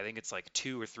has, I think it's like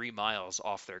 2 or 3 miles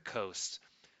off their coast.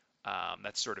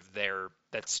 That's sort of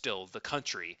that's still the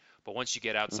country. But once you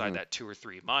get outside Hmm. that 2 or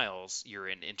 3 miles, you're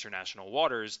in international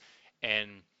waters,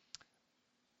 and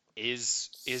is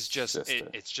just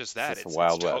it's just It's that just a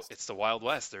Wild West. it's the Wild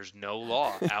West. There's no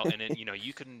law out in it.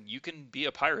 You can be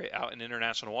a pirate out in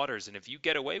international waters, and if you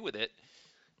get away with it,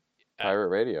 uh, Pirate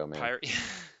radio, man. pirate,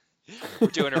 we're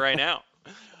doing it right now.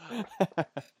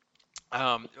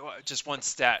 Just one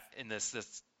stat in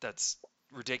that's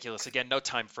ridiculous. Again, no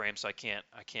time frame, so I can't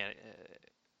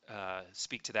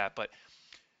speak to that. But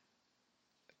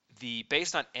the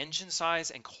based on engine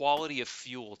size and quality of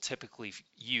fuel typically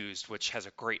used, which has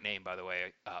a great name by the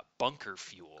way, bunker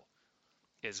fuel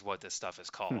is what this stuff is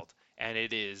Hmm. called, and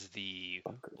it is the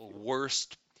Bunker fuel.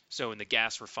 worst. So in the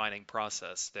gas refining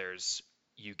process,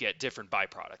 you get different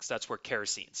byproducts. That's where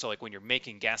kerosene. So like when you're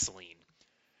making gasoline,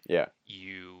 Yeah.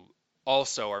 you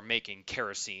also are making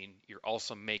kerosene, you're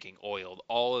also making oil.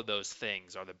 All of those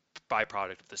things are the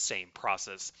byproduct of the same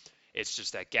process. It's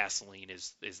just that gasoline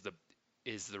is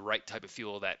the right type of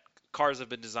fuel that cars have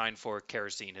been designed for.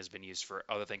 Kerosene has been used for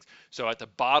other things. So at the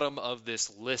bottom of this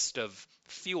list of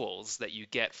fuels that you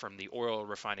get from the oil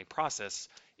refining process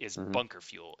is Hmm. bunker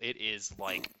fuel. It is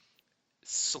like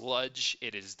sludge.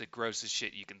 It is the grossest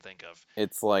shit you can think of.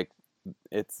 It's like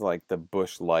the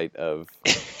Bush Light of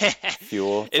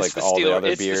fuel. It's like all the other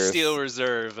It's the steel beers.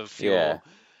 reserve of Yeah. fuel.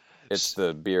 It's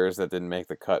the beers that didn't make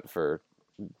the cut for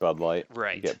Bud Light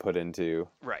Right, get put into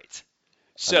right.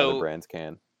 another So, brand's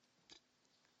can.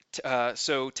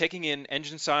 so taking in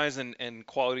engine size and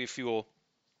quality of fuel,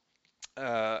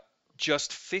 uh,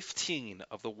 just 15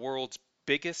 of the world's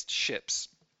biggest ships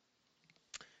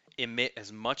emit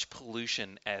as much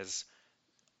pollution as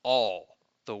all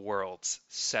the world's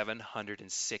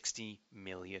 760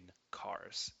 million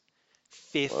cars.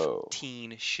 Whoa.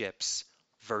 15 ships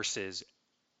versus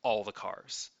all the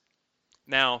cars.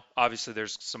 Now, obviously,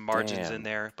 there's some margins in Damn.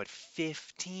 there, but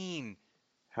 15.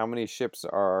 How many ships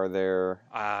are there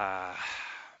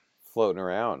floating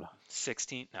around?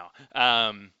 16? No.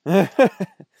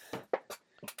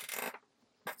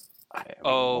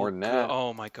 More than that.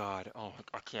 Oh my God. Oh,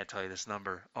 I can't tell you this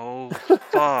number. Oh,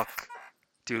 fuck.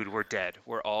 Dude, we're dead.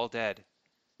 We're all dead.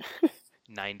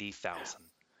 90,000.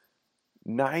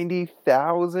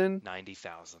 90,000?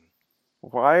 90,000.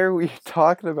 Why are we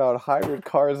talking about hybrid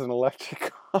cars and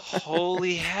electric cars?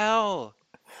 Holy hell.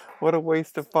 What a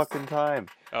waste of fucking time.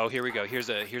 Oh, here we go. Here's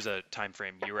a time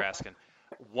frame you were asking.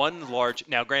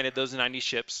 Now granted, those 90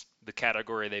 ships, the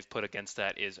category they've put against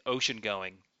that is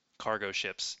ocean-going cargo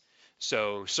ships.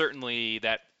 So certainly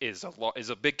that is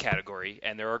a big category,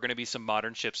 and there are going to be some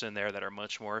modern ships in there that are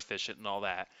much more efficient and all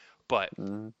that. But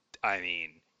I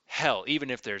mean, hell, even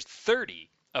if there's 30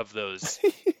 of those,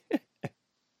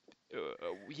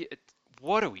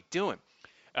 what are we doing?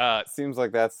 Seems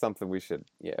like that's something we should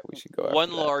go after.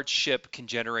 One large ship can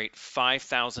generate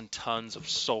 5,000 tons of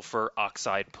sulfur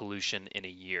oxide pollution in a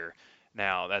year.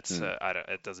 Now, that's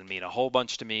it doesn't mean a whole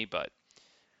bunch to me, but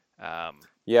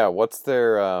yeah, what's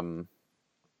their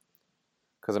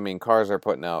because I mean, cars are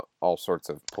putting out all sorts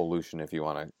of pollution if you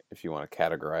want to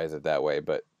categorize it that way,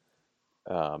 but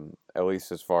at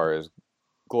least as far as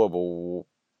global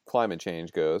climate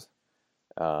change goes,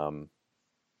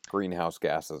 greenhouse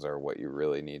gases are what you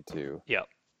really need to. Yep.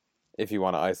 If you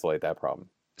want to isolate that problem.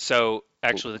 So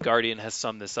actually, The Guardian has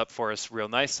summed this up for us real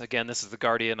nice. Again, this is The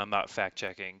Guardian. I'm not fact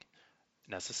checking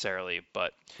necessarily,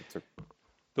 but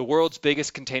the world's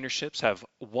biggest container ships have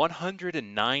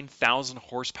 109,000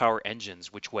 horsepower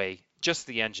engines, which weigh just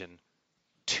the engine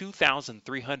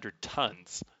 2,300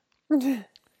 tons.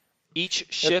 Each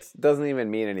ship doesn't even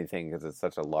mean anything because it's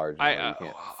such a large number. You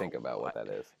can't think about what that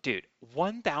is. Dude,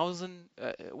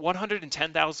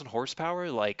 110,000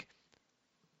 horsepower? Like,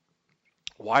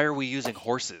 why are we using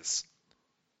horses?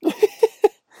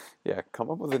 Yeah, come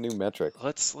up with a new metric.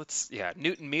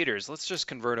 Newton meters. Let's just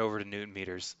convert over to Newton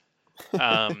meters.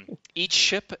 Each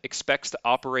ship expects to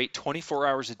operate 24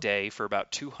 hours a day for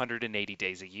about 280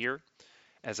 days a year.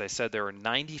 As I said, there are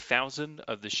 90,000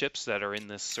 of the ships that are in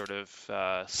this sort of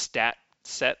stat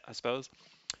set, I suppose.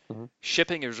 Mm-hmm.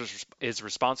 Shipping is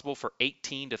responsible for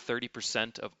 18 to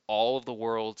 30% of all of the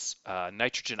world's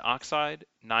nitrogen oxide,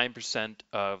 9%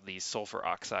 of the sulfur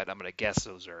oxide. I'm going to guess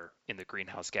those are in the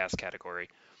greenhouse gas category.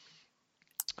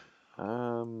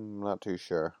 I'm not too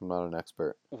sure. I'm not an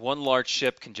expert. One large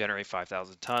ship can generate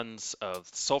 5,000 tons of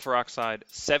sulfur oxide.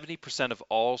 70% of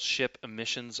all ship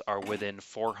emissions are within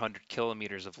 400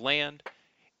 kilometers of land.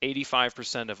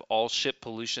 85% of all ship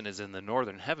pollution is in the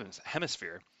northern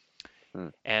hemisphere.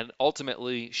 And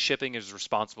ultimately, shipping is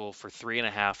responsible for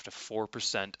 3.5 to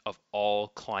 4% of all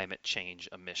climate change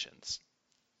emissions.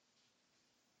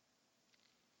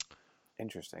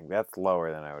 Interesting. That's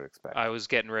lower than I would expect. I was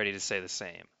getting ready to say the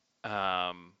same.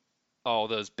 All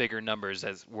those bigger numbers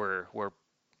as we're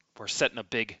setting a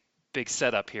big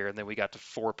setup here, and then we got to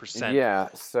 4%. Yeah.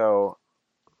 So,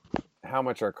 how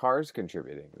much are cars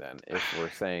contributing then? If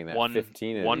we're saying that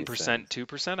 15 of 1%, these things?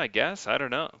 2%, I guess. I don't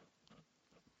know.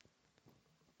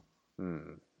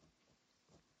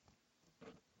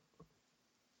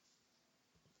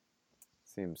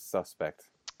 Seems suspect.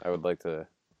 I would like to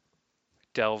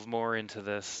delve more into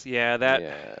this. Yeah, that.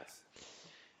 Yes.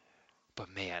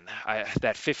 But man,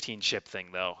 that 15 ship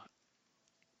thing though.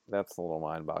 That's a little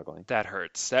mind-boggling. That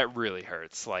hurts. That really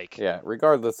hurts. Like. Yeah,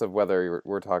 regardless of whether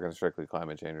we're talking strictly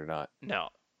climate change or not. No.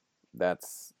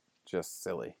 That's just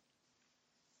silly.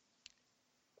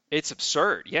 It's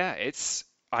absurd. Yeah,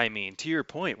 I mean, to your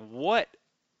point, what?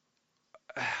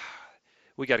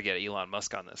 We got to get Elon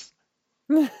Musk on this.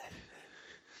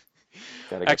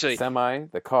 Gotta get the semi,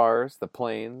 the cars, the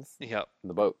planes, yep,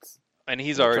 the boats. And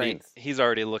he's already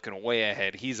looking way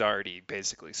ahead. He's already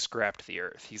basically scrapped the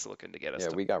Earth. He's looking to get us. Yeah,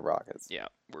 we got rockets. Yeah,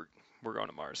 we're going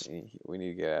to Mars. We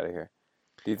need to get out of here.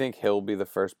 Do you think he'll be the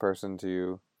first person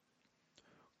to?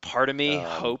 Part of me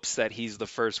hopes that he's the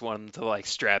first one to like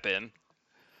strap in.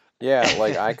 Yeah,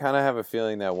 like I kind of have a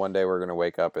feeling that one day we're gonna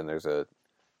wake up and there's an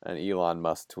Elon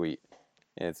Musk tweet,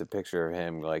 and it's a picture of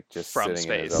him like just from sitting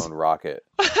space in his own rocket,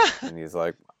 and he's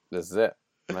like, "This is it.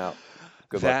 I'm out.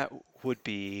 Good luck." That would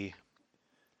be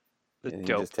and he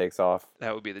just takes off.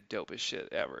 That would be the dopest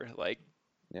shit ever. Like,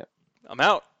 yep. I'm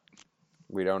out.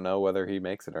 We don't know whether he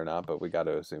makes it or not, but we got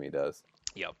to assume he does.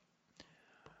 Yep.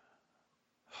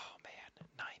 Oh man,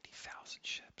 90,000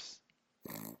 ships.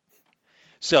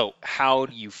 So how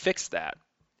do you fix that?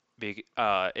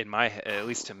 At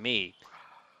least to me,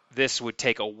 this would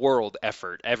take a world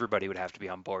effort. Everybody would have to be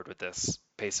on board with this,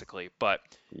 basically. But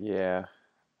Yeah,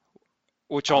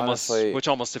 which honestly,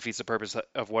 almost defeats the purpose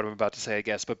of what I'm about to say, I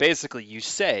guess. But basically, you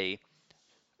say,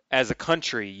 as a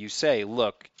country, you say,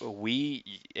 look,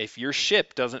 if your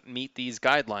ship doesn't meet these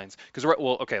guidelines, because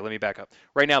well, okay, let me back up.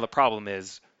 Right now, the problem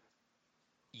is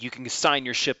you can sign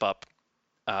your ship up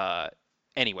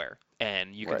anywhere,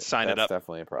 and you can right. sign it That's up.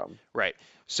 definitely a problem. Right.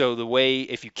 So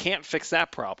if you can't fix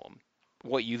that problem,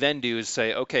 what you then do is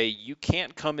say, okay, you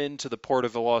can't come into the port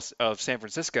of San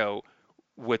Francisco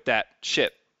with that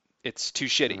ship. It's too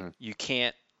shitty. Hmm. You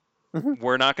can't. Hmm.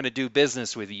 We're not going to do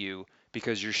business with you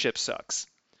because your ship sucks.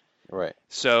 Right.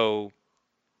 So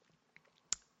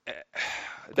Get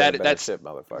a better that's ship,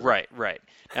 motherfucker. right, right.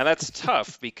 Now that's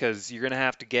tough because you're going to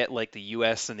have to get like the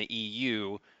U.S. and the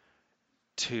EU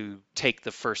to take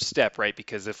the first step, right?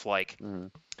 Because if like Hmm.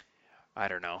 I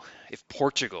don't know, if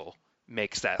Portugal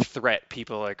makes that threat,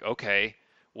 people are like, okay,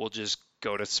 we'll just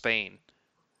go to Spain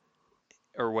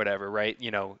or whatever, right? You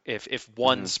know, if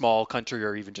one Hmm. small country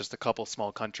or even just a couple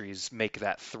small countries make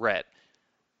that threat,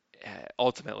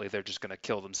 ultimately they're just going to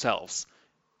kill themselves.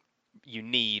 You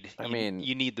need I you, mean,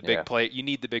 you need the yeah. you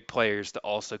need the big players to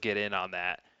also get in on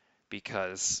that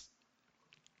because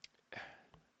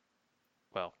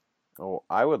well, Oh,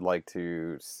 I would like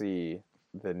to see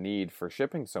the need for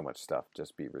shipping so much stuff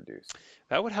just be reduced.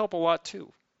 that would help a lot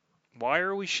too. Why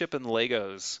are we shipping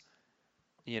Legos?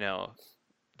 You know,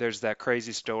 there's that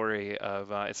crazy story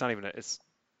of it's not even it's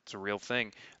a real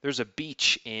thing. There's a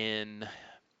beach in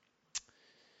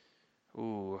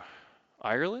ooh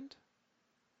Ireland,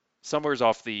 somewhere's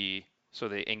off the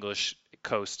English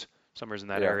coast, somewhere's in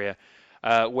that Yeah. area,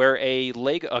 where a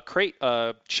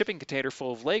shipping container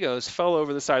full of Legos fell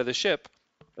over the side of the ship,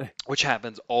 which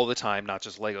happens all the time. Not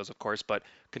just Legos, of course, but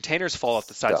containers fall off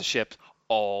the sides of Stuff. ships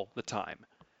all the time.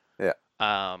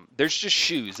 Yeah. There's just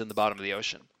shoes in the bottom of the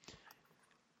ocean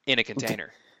in a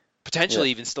container, Yeah.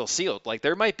 potentially even still sealed. Like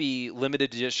there might be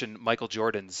limited edition Michael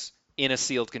Jordans in a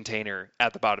sealed container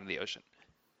at the bottom of the ocean.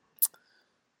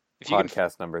 If you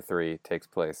Podcast number 3 takes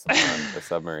place on the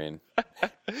submarine.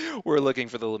 we're looking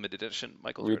for the limited edition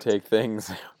Michael We Jordans. take things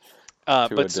to a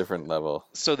But different level.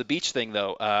 so the beach thing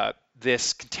though,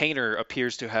 this container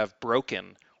appears to have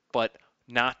broken, but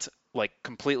not like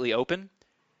completely open.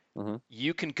 Hmm.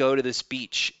 You can go to this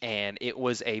beach and it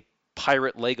was a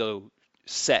pirate Lego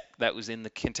set that was in the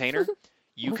container. Of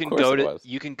course it was.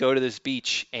 You can go to this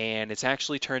beach and it's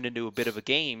actually turned into a bit of a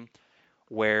game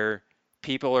where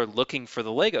people are looking for the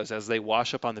Legos as they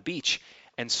wash up on the beach,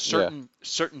 and Yeah.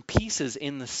 certain pieces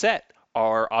in the set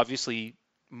are obviously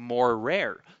more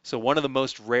rare. So one of the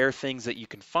most rare things that you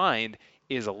can find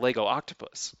is a Lego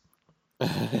octopus.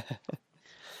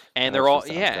 And That they're actually all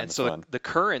sounds yeah, kind and of so fun. the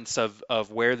currents of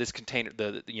where this container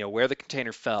where the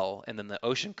container fell and then the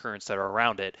ocean currents that are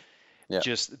around it, Yeah.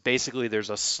 just basically there's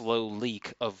a slow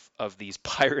leak of these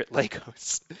pirate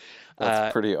Legos. That's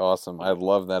Uh, pretty awesome. I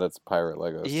love that it's pirate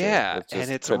Legos too. yeah, It and just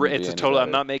couldn't it's be a any total. I'm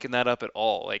better. not making that up at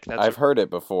all. Like I've heard it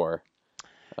before.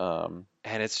 Um,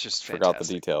 and it's just Forgot the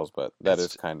fantastic. details, but that is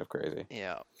It's kind of crazy.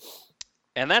 yeah,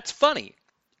 and that's funny.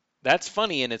 That's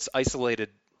funny in its isolated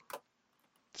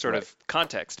sort Right. of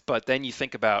context. But then you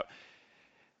think about,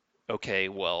 okay,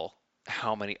 well,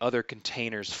 how many other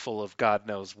containers full of God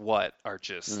knows what are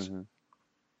just, Hmm.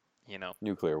 you know,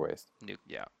 Nuclear waste.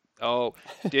 yeah. Oh,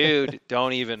 dude,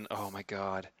 don't even. Oh my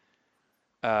God.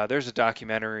 There's a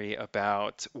documentary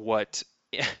about what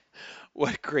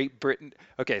Great Britain.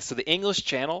 Okay, so the English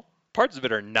Channel, parts of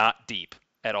it are not deep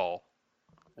at all,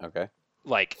 Okay.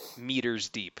 like meters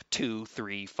deep, 2,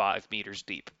 3, 5 meters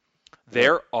deep. Yep.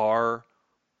 There are,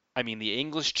 I mean, the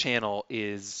English Channel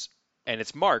is, and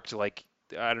it's marked like,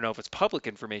 I don't know if it's public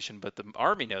information, but the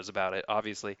Army knows about it,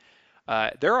 obviously.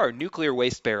 There are nuclear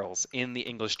waste barrels in the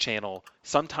English Channel,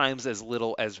 sometimes as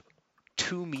little as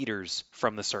 2 meters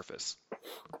from the surface.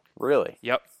 Really?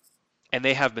 Yep. And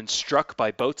they have been struck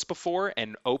by boats before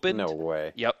and No opened.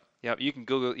 way. Yep. Yep. You can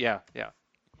Google. Yeah. Yeah.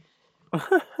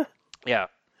 Yeah.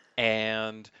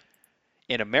 And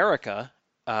in America,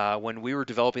 when we were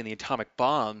developing the atomic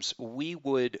bombs, we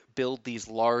would build these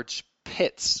large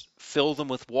pits, fill them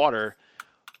with water,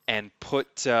 and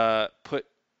put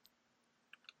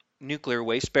nuclear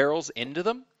waste barrels into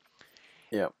them.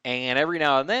 Yep. And every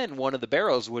now and then, one of the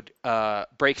barrels would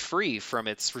break free from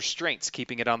its restraints,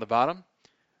 keeping it on the bottom.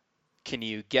 Can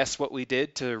you guess what we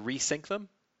did to resync them?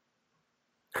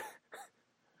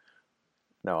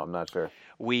 No, I'm not sure.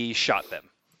 We shot them.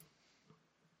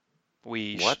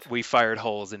 What? We fired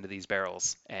holes into these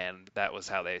barrels, and that was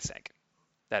how they sank.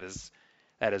 That is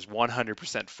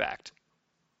 100% fact.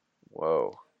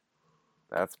 Whoa.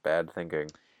 That's bad thinking.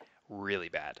 Really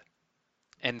bad.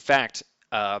 In fact,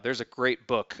 there's a great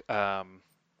book. I'm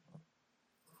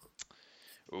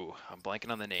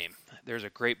blanking on the name. There's a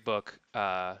great book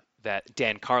that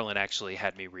Dan Carlin actually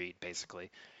had me read, basically.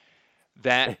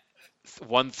 That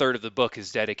 1/3 of the book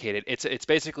is dedicated. It's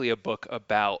basically a book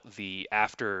about the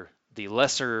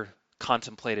lesser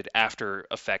contemplated after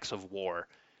effects of war,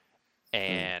 Hmm.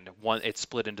 and it's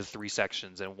split into 3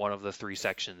 sections, and one of the 3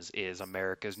 sections is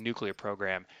America's nuclear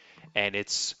program, and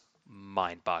it's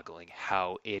mind-boggling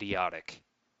how idiotic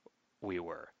we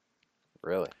were.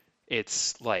 Really?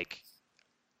 It's like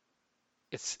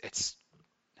it's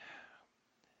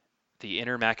the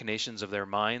inner machinations of their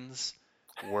minds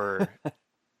were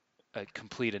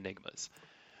complete enigmas.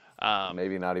 Um,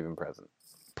 Maybe not even present.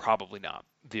 Probably not.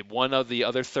 The one of the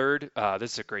other third,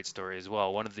 this is a great story as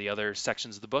well. One of the other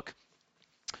sections of the book.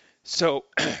 So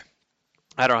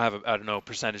I don't know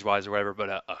percentage wise or whatever,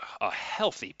 but a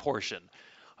healthy portion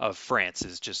of France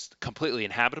is just completely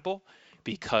inhabitable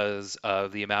because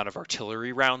of the amount of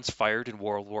artillery rounds fired in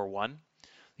World War One.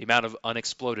 The amount of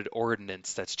unexploded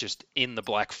ordnance that's just in the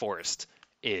Black Forest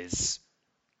is,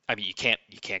 I mean, you can't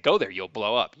go there. You'll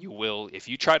blow up. You will if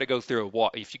you try to go through a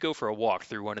walk. If you go for a walk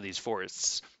through one of these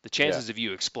forests, the Yeah. chances of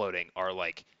you exploding are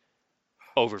like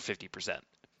over 50%.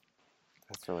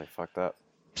 That's really fucked up.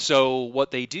 So what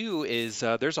they do is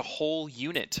there's a whole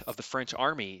unit of the French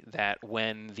army that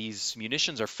when these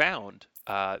munitions are found,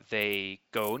 they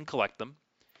go and collect them.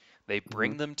 They Hmm.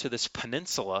 bring them to this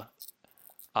peninsula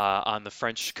on the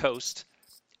French coast,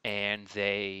 and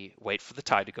they wait for the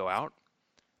tide to go out.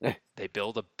 They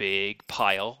build a big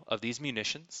pile of these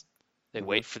munitions. They Hmm.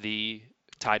 wait for the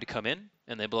tide to come in,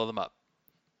 and they blow them up.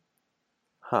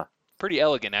 Huh. Pretty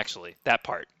elegant, actually, that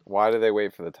part. Why do they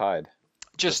wait for the tide?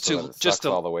 Just so that it Just sucks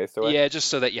to, all the waste away? yeah, just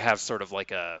so that you have sort of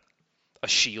like a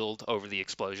shield over the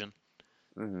explosion,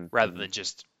 Hmm. rather Hmm. than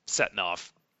just setting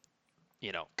off,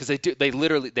 because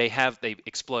they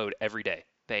explode every day.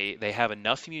 They have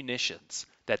enough munitions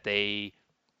that they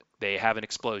have an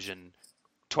explosion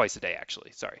twice a day,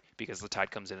 actually. Sorry, because the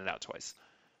tide comes in and out twice.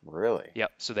 Really?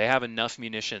 Yep. So they have enough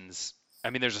munitions. I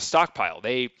mean, there's a stockpile.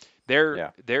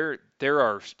 Yeah. There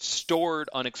are stored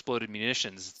unexploded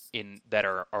munitions in that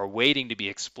are waiting to be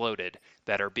exploded,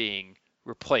 that are being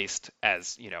replaced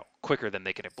as, quicker than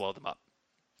they can blow them up.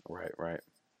 Right, right.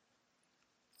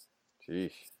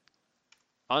 Jeez.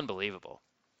 Unbelievable.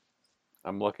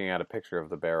 I'm looking at a picture of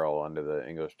the barrel under the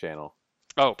English Channel.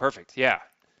 Oh, perfect. Yeah.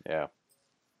 Yeah.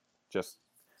 Just,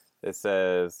 it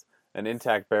says an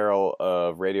intact barrel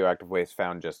of radioactive waste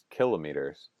found just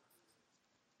kilometers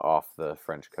off the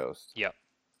French coast. Yep.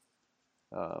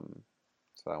 Um,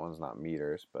 so that one's not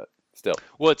meters, but still.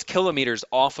 Well, it's kilometers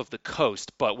off of the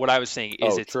coast, but what I was saying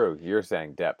is Oh, true. You're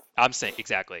saying depth. I'm saying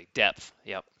exactly depth.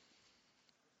 Yep.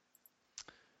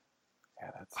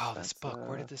 Yeah, Oh, this book.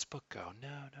 Where did this book go? No,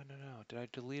 no, no, no. Did I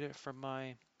delete it from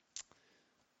my?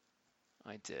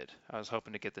 I did. I was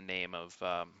hoping to get the name of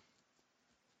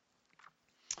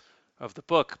the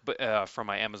book, but from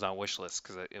my Amazon wish list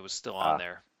because it was still on ah,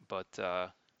 there.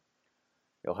 But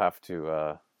you'll have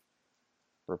to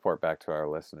report back to our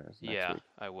listeners next yeah, week.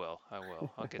 I will. I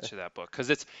will. I'll get you that book because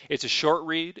it's a short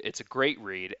read. It's a great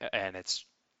read, and it's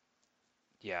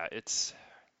yeah, it's.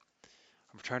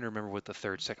 I'm trying to remember what the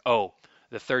third sec. Oh,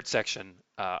 the third section.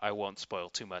 I won't spoil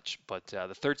too much, but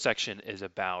the third section is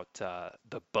about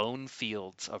the bone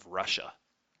fields of Russia.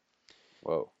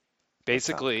 Whoa, that sounds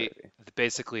Basically, crazy.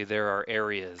 basically there are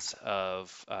areas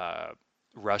of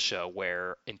Russia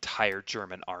where entire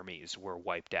German armies were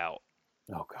wiped out,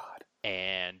 Oh God.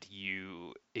 and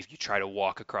if you try to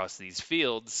walk across these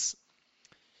fields,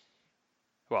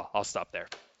 well, I'll stop there.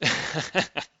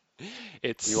 You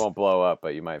It's won't blow up,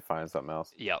 but you might find something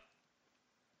else. Yep,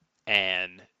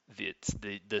 and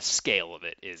the scale of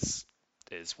it is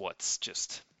what's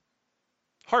just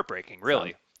heartbreaking, Sounds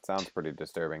really. sounds pretty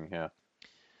disturbing. Yeah.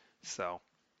 So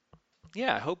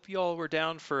yeah, I hope you all were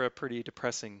down for a pretty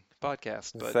depressing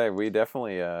podcast, but Say we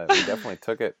definitely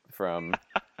took it from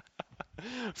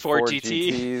for Ford GT.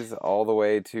 GTs all the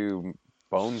way to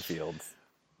bone fields.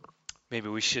 Maybe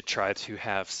we should try to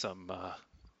have some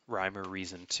rhyme or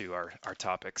reason to our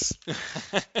topics.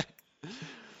 But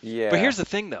Yeah. here's the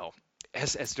thing, though.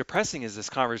 As depressing as this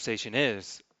conversation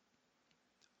is,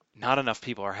 not enough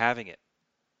people are having it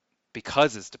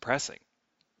because it's depressing.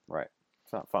 Right.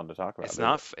 It's not fun to talk about, It's is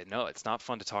not, it? no, it's not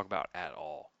fun to talk about at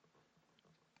all.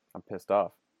 I'm pissed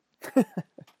off.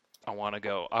 I want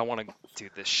to do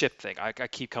this ship thing. I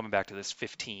keep coming back to this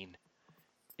 15.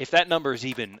 If that number is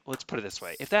even, let's put it this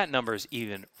way, if that number is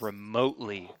even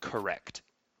remotely correct,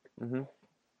 Hmm.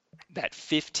 that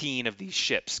 15 of these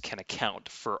ships can account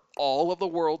for all of the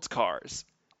world's cars.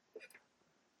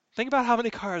 Think about how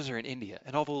many cars are in India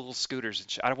and all the little scooters and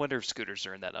shit. I wonder if scooters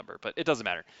are in that number, but it doesn't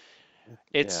matter.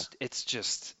 Yeah. It's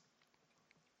just,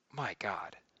 my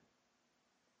God,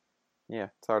 Yeah.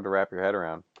 It's hard to wrap your head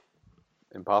around.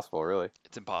 Impossible, really.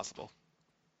 it's impossible.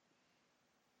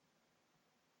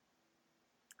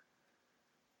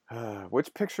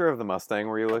 Which picture of the Mustang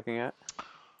were you looking at?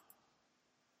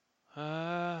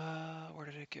 Where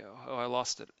did it go? Oh, I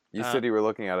lost it. You said you were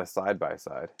looking at a side by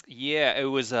side. Yeah, it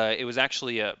was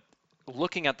actually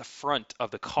looking at the front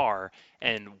of the car,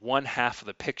 and one half of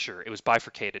the picture, it was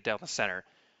bifurcated down the center.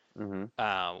 Hmm.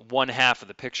 One half of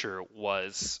the picture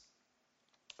was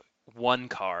one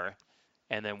car,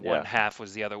 and then one Yeah. half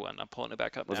was the other one. I'm pulling it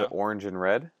back up Was it now. orange and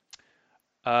red?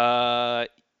 Uh,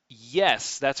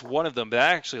 yes, that's one of them, but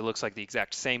that actually looks like the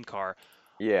exact same car.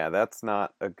 Yeah, that's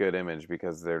not a good image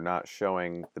because they're not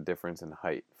showing the difference in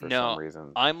height for some No,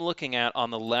 reason. I'm looking at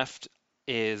on the left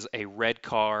is a red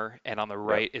car, and on the Yep.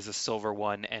 right is a silver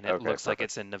one, and it Okay, looks like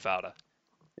perfect. it's in Nevada.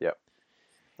 Yep.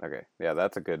 Okay. Yeah,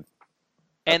 that's a good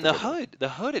And that's a the good one. hood, the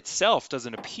hood itself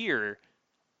doesn't appear,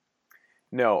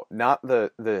 No, not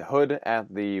the hood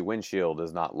at the windshield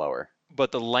is not lower.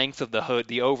 but the length of the hood,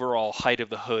 the overall height of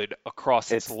the hood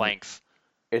across its It's length.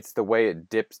 it's the way it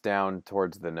dips down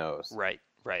towards the nose. Right,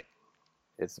 right.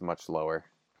 It's much lower.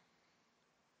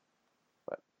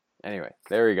 But anyway,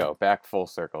 there we go. Back full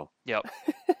circle. Yep.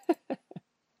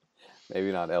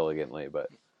 Maybe not elegantly, but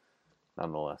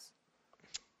nonetheless.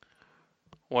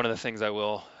 One of the things I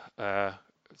will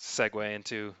segue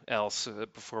into else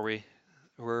before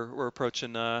we're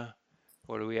approaching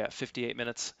what are we at? 58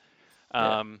 minutes.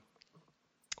 Yeah,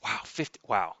 Wow, 50.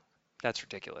 Wow, that's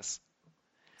ridiculous.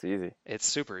 it's easy. It's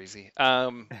super easy.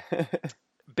 I've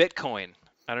Bitcoin.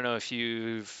 I don't know if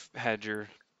you've had your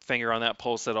finger on that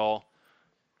pulse at all.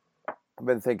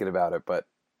 been thinking about it, but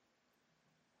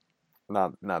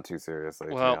not too seriously,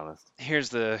 to be Well, honest.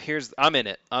 here's I'm in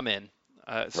it. I'm in.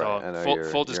 Right. So I know full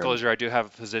you're disclosure, I do have a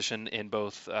position in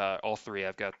both all three.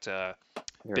 I've got you're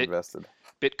Bit invested.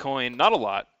 Bitcoin, not a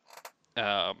lot.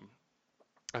 Um,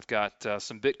 I've got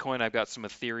some Bitcoin, I've got some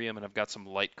Ethereum, and I've got some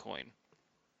Litecoin,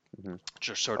 Hmm. which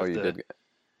are sort Oh, of you the did.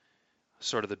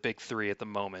 big three at the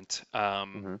moment.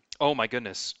 Hmm. Oh my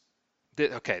goodness.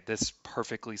 Okay, this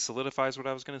perfectly solidifies what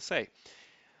I was going to say.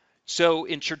 So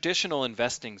in traditional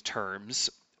investing terms,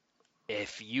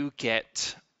 if you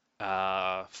get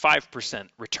 5%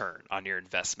 return on your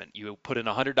investment, you put in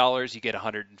 $100, you get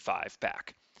 105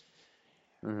 back.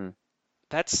 Hmm.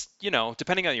 That's,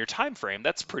 depending on your time frame,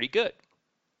 that's pretty good.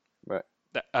 Right.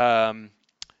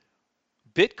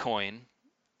 Bitcoin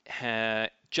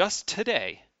just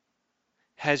today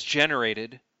has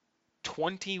generated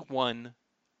 21%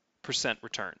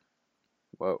 return.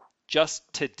 Whoa.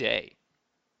 Just today.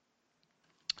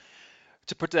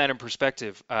 To put that in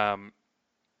perspective,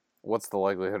 What's the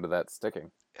likelihood of that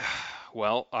sticking?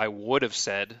 well, I would have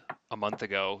said a month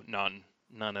ago, none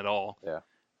at all. Yeah.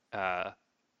 Uh,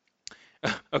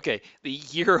 okay, the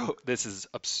euro, this is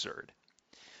absurd.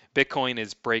 Bitcoin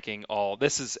is breaking all.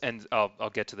 This is, and I'll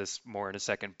get to this more in a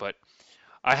second, but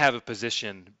I have a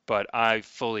position, but I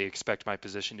fully expect my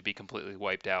position to be completely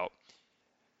wiped out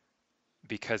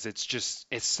because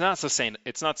it's not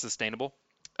sustainable.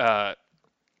 Uh,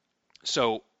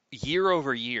 so year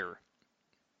over year,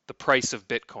 the price of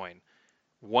Bitcoin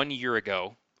 1 year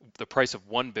ago, the price of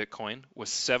one Bitcoin was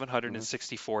Hmm.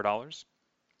 $764.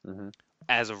 Hmm.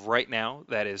 As of right now,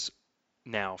 that is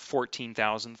now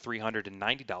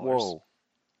 $14,390. Whoa.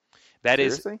 That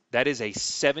is Seriously? that is a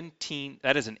 17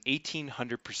 that is an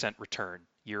 1800% return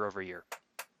year over year.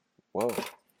 Whoa.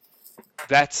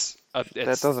 That's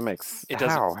That doesn't make it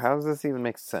doesn't. How does this even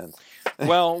make sense?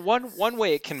 Well, one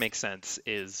way it can make sense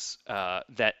is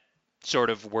that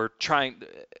sort of we're trying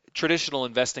traditional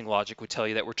investing logic would tell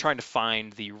you that we're trying to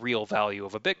find the real value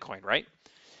of a Bitcoin, right?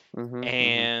 Hmm. Hmm.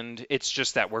 And it's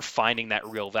just that we're finding that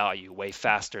real value way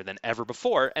faster than ever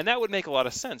before, and that would make a lot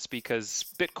of sense because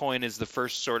Bitcoin is the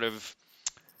first sort of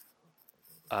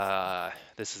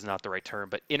this is not the right term,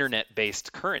 but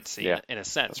internet-based currency Yeah. in a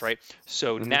sense, right?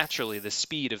 So Hmm. naturally, the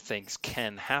speed of things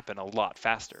can happen a lot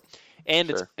faster, and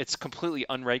Sure. it's completely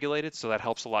unregulated, so that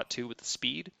helps a lot too with the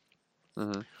speed.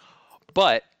 Hmm.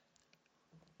 But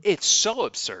it's so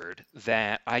absurd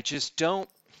that I just don't.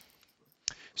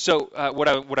 So what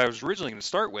I was originally going to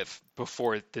start with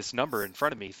before this number in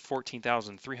front of me,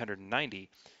 14,390.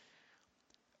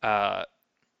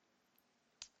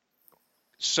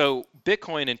 So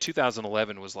Bitcoin in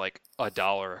 2011 was like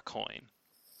 $1 a coin.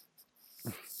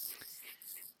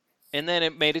 And then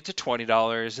it made it to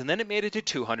 $20, and then it made it to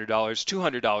 $200.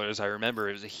 $200, I remember,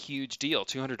 it was a huge deal.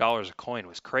 $200 a coin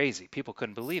was crazy. People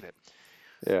couldn't believe it.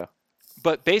 Yeah.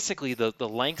 But basically, the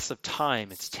lengths of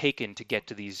time it's taken to get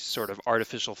to these sort of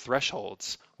artificial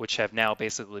thresholds, which have now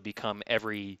basically become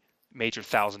every major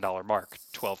 $1,000 mark,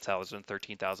 12,000,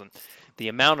 13,000. The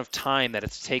amount of time that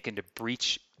it's taken to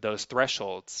breach those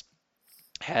thresholds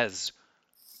has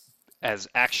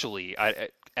actually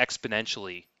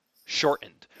exponentially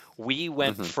shortened. We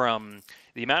went Hmm. from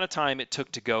the amount of time it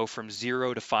took to go from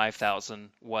 0 to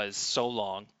 5,000 was so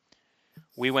long.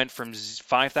 We went from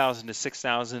 5,000 to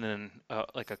 6,000 in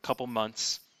like a couple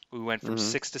months. We went from Hmm.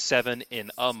 6 to 7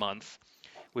 in a month.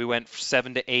 We went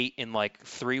 7 to 8 in like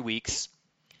 3 weeks.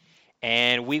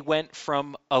 And we went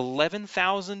from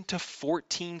 11,000 to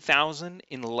 14,000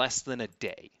 in less than a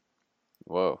day.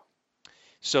 Whoa.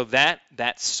 So that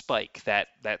spike,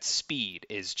 that speed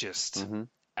is just Hmm.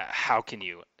 how can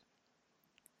you?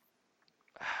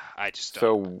 I just don't.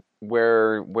 So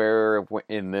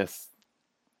in this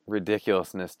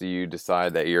ridiculousness do you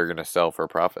decide that you're going to sell for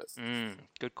profit?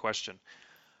 Good question.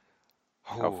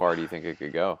 How Oh, far do you think it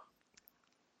could go?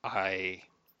 I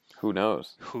Who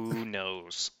knows? who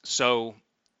knows? So,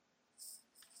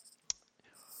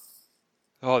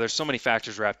 oh, there's so many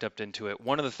factors wrapped up into it.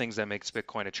 One of the things that makes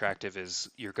Bitcoin attractive is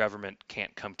your government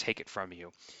can't come take it from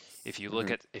you.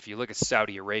 Hmm. If you look at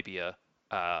Saudi Arabia,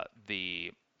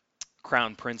 the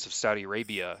Crown Prince of Saudi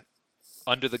Arabia,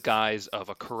 under the guise of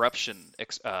a corruption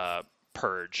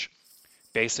purge,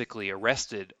 basically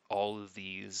arrested all of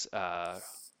these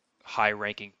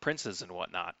high-ranking princes and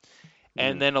whatnot,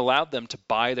 and Hmm. then allowed them to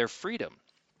buy their freedom.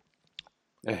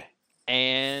 Eh.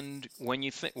 And when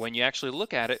you actually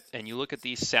look at it, and you look at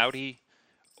these Saudi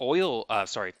oil,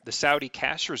 the Saudi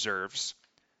cash reserves,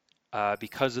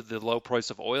 because of the low price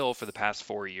of oil for the past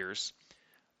 4 years,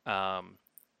 um,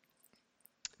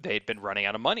 they'd been running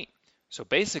out of money. So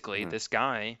basically, Hmm. this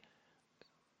guy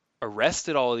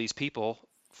arrested all of these people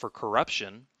for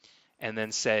corruption, and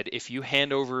then said, if you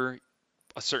hand over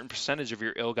a certain percentage of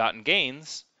your ill-gotten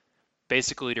gains,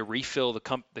 basically to refill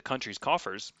the country's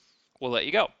coffers, we'll let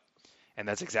you go. And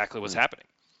that's exactly what's Hmm. happening.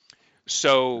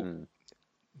 So Hmm.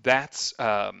 that's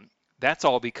that's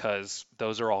all because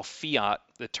those are all fiat.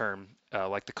 The term,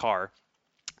 like the car,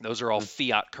 those are all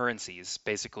fiat currencies,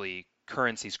 basically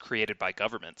currencies created by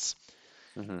governments.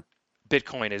 Hmm.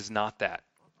 Bitcoin is not that.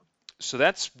 So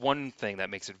that's one thing that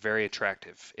makes it very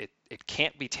attractive. It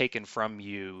can't be taken from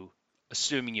you,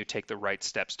 assuming you take the right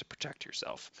steps to protect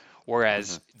yourself. Hmm.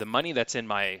 Whereas the money that's in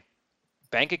my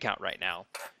bank account right now,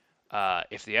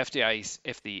 if the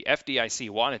FDIC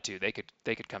wanted to, they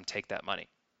could come take that money.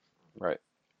 Right.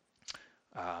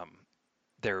 Um,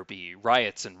 there would be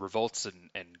riots and revolts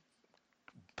and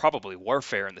probably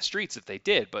warfare in the streets if they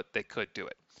did, but they could do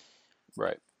it.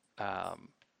 Right. Um,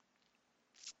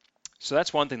 so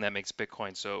that's one thing that makes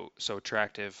Bitcoin so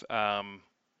attractive.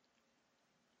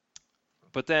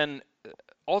 But then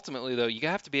ultimately, though, you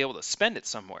have to be able to spend it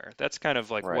somewhere. That's kind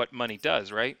of like Right. what money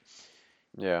does, right?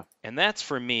 Yeah. And that's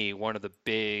for me one of the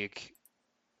big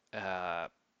uh,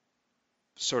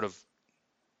 sort of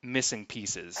missing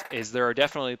pieces. Is there are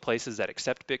definitely places that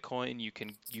accept Bitcoin. You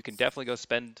can definitely go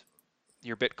spend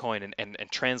your Bitcoin and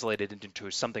translate it into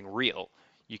something real.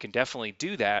 You can definitely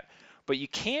do that, but you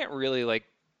can't really like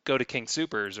go to King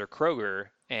Soopers or Kroger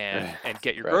and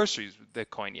get your Right. groceries with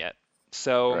Bitcoin yet.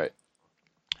 So, Right.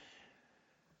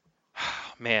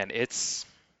 man, it's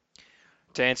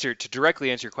to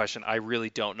directly answer your question, I really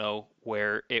don't know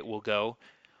where it will go.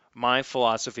 My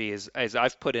philosophy is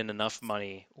I've put in enough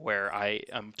money where I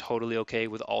am totally okay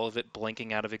with all of it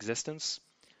blinking out of existence.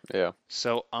 Yeah.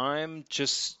 So I'm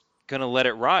just gonna let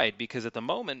it ride because at the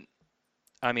moment,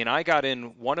 I mean, I got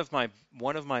in one of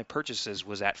my purchases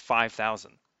was at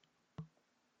 5,000.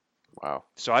 Wow.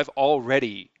 So I've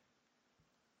already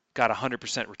got a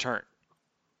 100% return.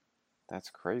 That's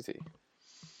crazy.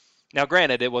 Now,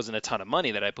 granted, it wasn't a ton of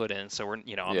money that I put in, so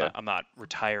Yeah. I'm not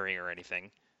retiring or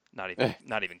anything, Eh.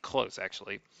 not even close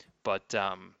actually. But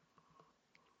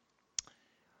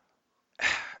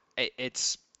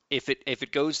it's if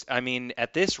it goes, I mean,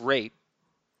 at this rate,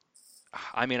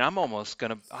 I mean, I'm almost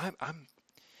gonna I'm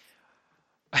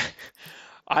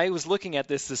I was looking at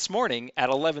this morning at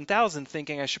 11,000,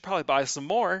 thinking I should probably buy some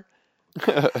more,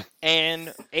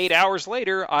 and 8 hours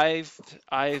later,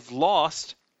 I've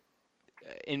lost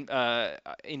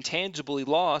intangibly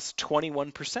lost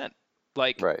 21%.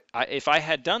 Like Right. if I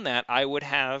had done that, I would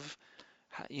have,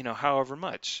 however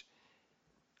much.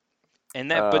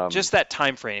 And that, but Um. just that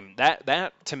time frame,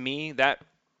 that to me, that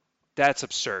that's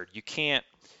absurd.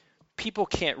 People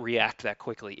can't react that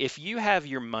quickly. If you have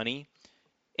your money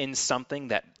in something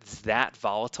that's that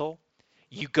volatile,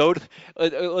 you go to,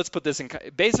 let's put this in,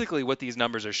 basically what these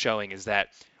numbers are showing is that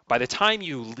by the time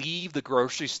you leave the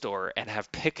grocery store and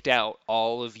have picked out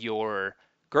all of your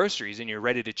groceries and you're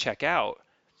ready to check out,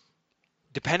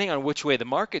 depending on which way the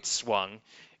market swung,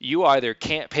 you either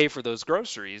can't pay for those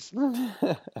groceries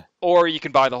or you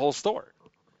can buy the whole store.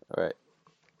 Right.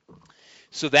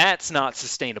 So that's not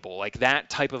sustainable. Like that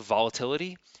type of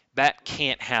volatility, that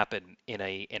can't happen in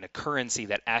a currency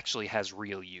that actually has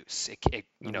real use.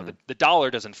 The dollar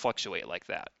doesn't fluctuate like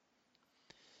that.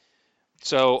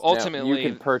 So Now ultimately, you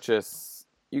can purchase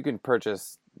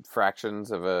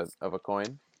fractions of a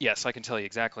coin. yes, I can tell you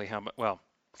exactly how much. Well,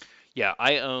 yeah,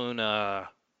 I own 2%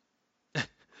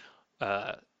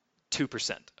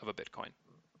 of a Bitcoin,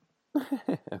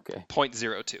 Okay.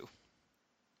 0.02.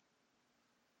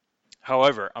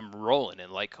 However, I'm rolling in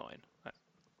Litecoin.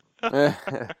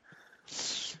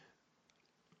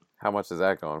 How much is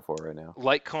that going for right now?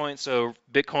 Litecoin, so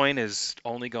Bitcoin is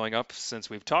only going up since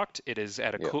we've talked. Yep.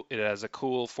 It has a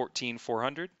cool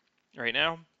 14,400 right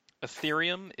now.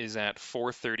 Ethereum is at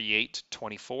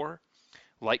 438.24.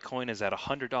 Litecoin is at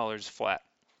 $100 flat.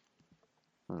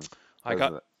 Hmm. I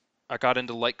got I got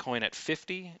into Litecoin at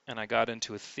 50 and I got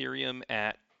into Ethereum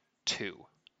at 2.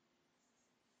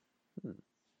 Hmm.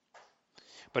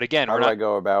 But again, How do I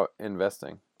go about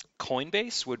investing?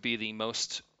 Coinbase would be the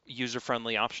most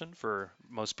user-friendly option for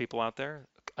most people out there.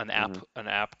 Hmm. An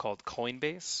app called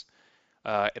Coinbase.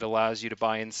 It allows you to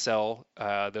buy and sell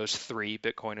those three: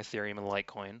 Bitcoin, Ethereum, and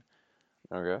Litecoin.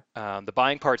 Okay. The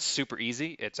buying part's super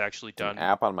easy. It's actually It's an done.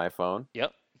 app on my phone.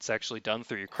 Yep, it's actually done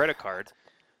through your credit card.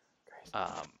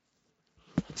 Um,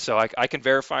 so I can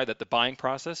verify that the buying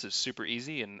process is super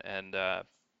easy and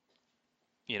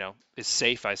is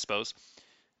safe, I suppose,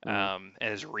 Hmm.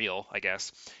 and is real, I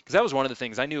guess. Because that was one of the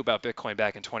things I knew about Bitcoin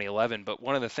back in 2011. But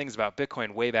one of the things about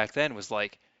Bitcoin way back then was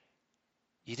like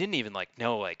you didn't even like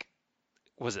know like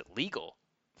was it legal,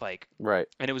 like, Right.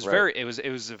 and it was Right.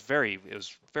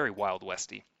 very Wild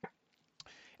Westy.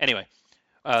 Anyway,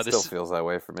 Still this feels that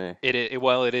way for me. it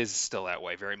is still that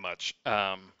way very much.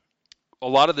 A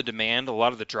lot of the demand, a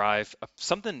lot of the drive,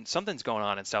 something's going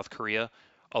on in South Korea.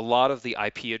 A lot of the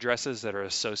IP addresses that are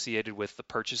associated with the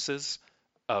purchases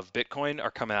of Bitcoin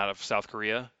are coming out of South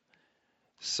Korea, Hmm.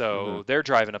 so they're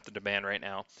driving up the demand right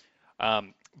now.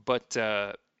 But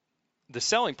the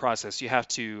selling process, you have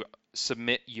to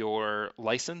submit your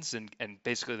license, and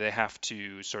basically they have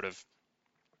to sort of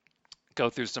go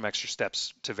through some extra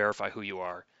steps to verify who you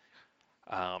are.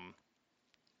 Um,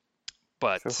 So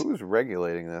but who's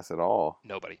regulating this at all?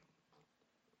 nobody.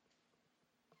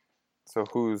 So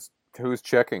who's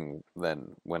checking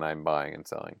then when I'm buying and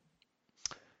selling?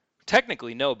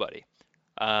 Technically, nobody.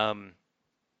 Um,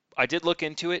 I did look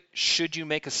into it. Should you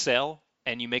make a sale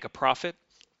and you make a profit,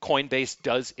 Coinbase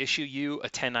does issue you a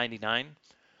 1099,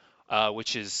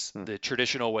 which is Hmm. the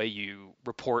traditional way you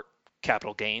report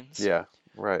capital gains. Yeah.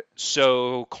 Right.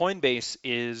 So Coinbase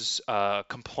is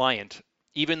compliant,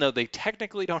 even though they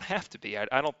technically don't have to be.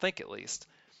 I don't think, at least.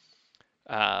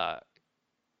 Uh,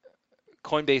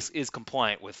 Coinbase is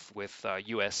compliant with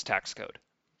U.S. tax code.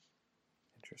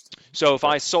 Interesting. So if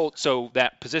Okay. I sold, so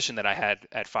that position that I had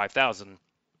at 5,000,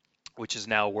 which is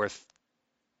now worth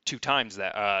 2 times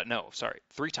that, no, sorry,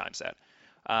 3 times that.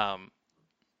 Um,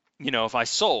 if I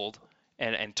sold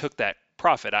and took that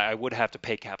profit, I would have to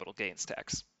pay capital gains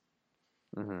tax.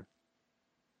 Hmm.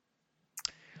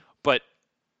 But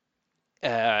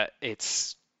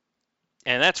it's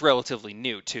and that's relatively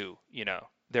new too.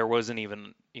 There wasn't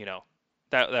even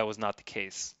that was not the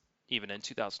case even in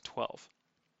 2012.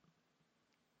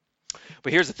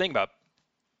 But here's the thing about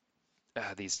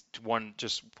these one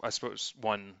just I suppose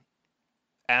one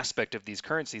aspect of these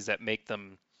currencies that make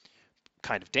them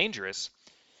kind of dangerous.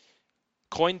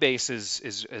 Coinbase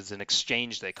is an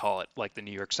exchange, they call it, like the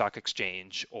New York Stock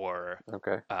Exchange, or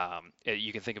Okay.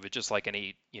 you can think of it just like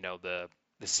any, the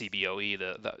CBOE,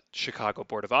 the Chicago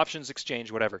Board of Options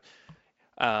Exchange, whatever.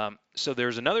 So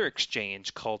there's another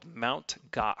exchange called Mt.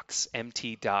 Gox,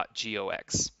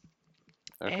 mt.gox,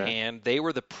 Okay. and they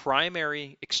were the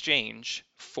primary exchange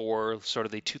for sort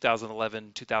of the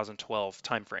 2011 2012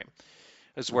 timeframe.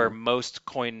 Is where Hmm. most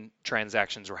coin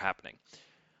transactions were happening.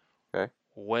 Okay.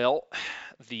 Well,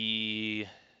 the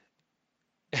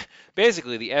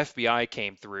basically the FBI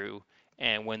came through,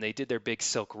 and when they did their big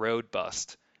Silk Road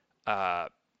bust, uh,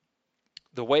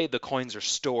 the way the coins are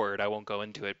stored, I won't go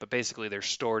into it, but basically they're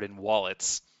stored in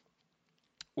wallets,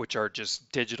 which are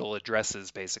just digital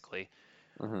addresses, basically.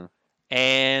 Hmm.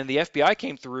 and the FBI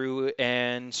came through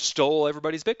and stole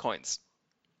everybody's Bitcoins.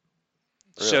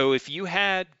 Really? So if you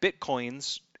had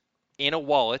Bitcoins in a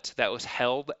wallet that was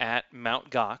held at Mt.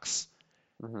 Gox,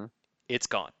 Mm-hmm. it's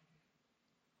gone.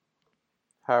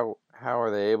 How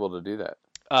are they able to do that?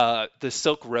 The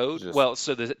Silk Road. Just Well,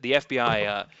 so the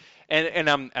FBI, and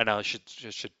I should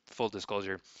full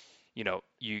disclosure,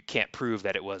 you can't prove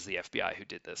that it was the FBI who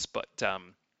did this, but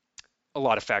a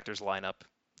lot of factors line up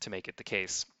to make it the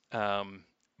case.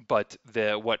 But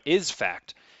what is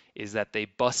fact is that they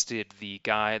busted the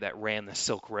guy that ran the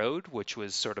Silk Road, which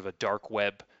was sort of a dark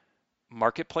web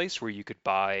marketplace where you could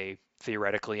buy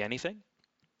theoretically anything.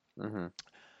 mm-hmm.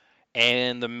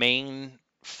 And the main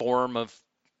form of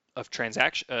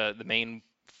transaction, the main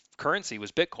currency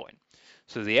was Bitcoin.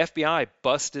 So the FBI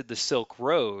busted the Silk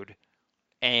Road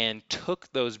and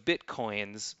took those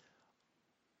Bitcoins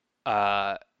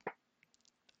uh,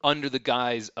 under the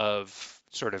guise of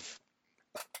sort of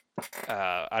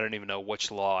I don't even know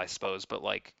which law, I suppose, but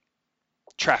like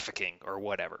trafficking or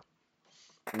whatever.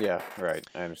 Yeah, right.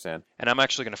 I understand. And I'm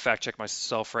actually going to fact check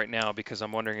myself right now because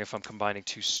I'm wondering if I'm combining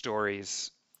two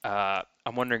stories.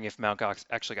 I'm wondering if Mt. Gox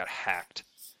actually got hacked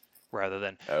rather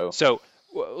than. Oh. So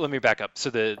let me back up.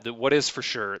 So the what is for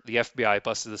sure, the FBI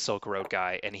busted the Silk Road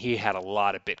guy, and he had a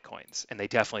lot of Bitcoins, and they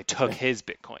definitely took his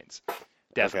Bitcoins,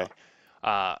 definitely.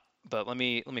 Okay. But let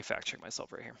me fact check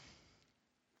myself right here.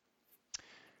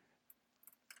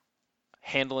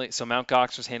 So Mt.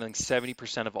 Gox was handling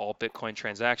 70% of all Bitcoin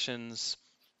transactions.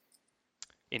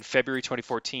 In February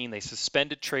 2014, they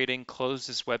suspended trading, closed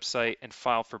this website, and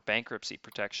filed for bankruptcy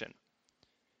protection.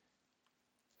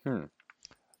 Mt.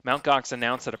 Gox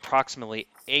announced that approximately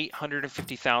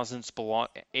 850,000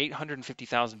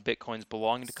 Bitcoins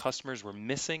belonging to customers were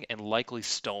missing and likely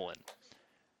stolen,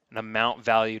 an amount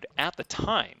valued at the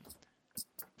time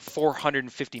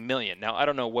 $450 million. Now, I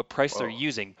don't know what price they're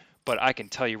using, but I can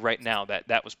tell you right now that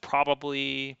that was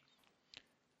probably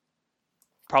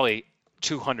 $200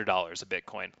 a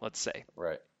Bitcoin, let's say.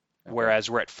 Right. Okay. Whereas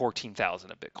we're at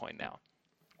 14,000 a Bitcoin now.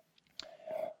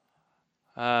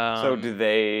 So do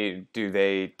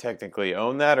they technically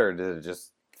own that, or did it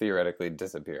just theoretically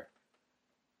disappear?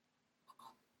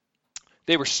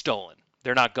 They were stolen.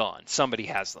 They're not gone. Somebody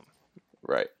has them.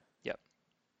 Right. Yep.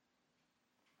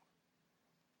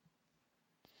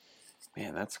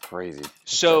 Man, that's crazy.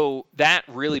 So that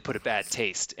really put a bad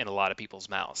taste in a lot of people's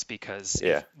mouths because,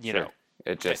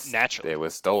 it just naturally it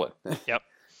was stolen. Yep.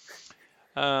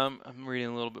 I'm reading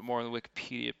a little bit more on the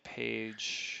Wikipedia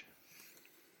page.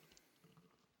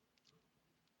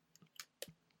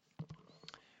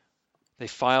 They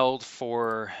filed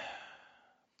for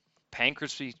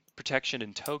bankruptcy protection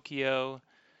in Tokyo.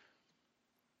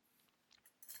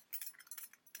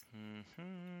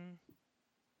 Mm-hmm.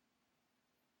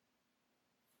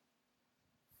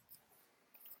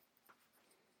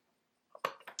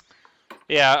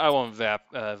 Yeah, I won't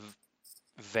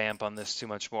vamp on this too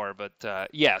much more, but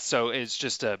so it's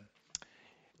just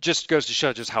goes to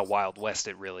show just how Wild West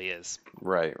it really is.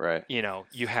 Right.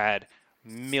 You had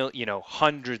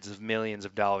hundreds of millions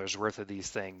of dollars worth of these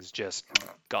things just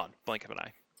gone, blink of an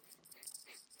eye.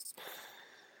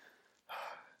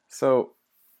 So,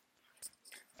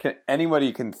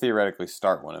 anybody can theoretically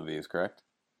start one of these, correct?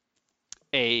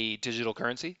 A digital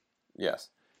currency? Yes.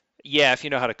 Yeah, if you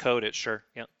know how to code it, sure.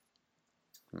 Yeah.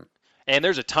 And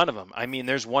there's a ton of them. I mean,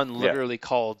 there's one literally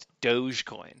called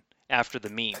Dogecoin after the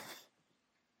meme.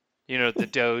 You know the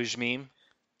Doge meme?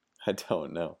 I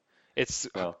don't know.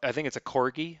 I think it's a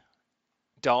corgi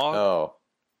dog.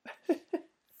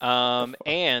 Oh.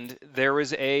 And there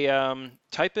was a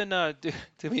type in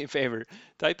do me a favor.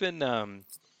 Type in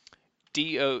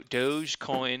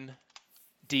Dogecoin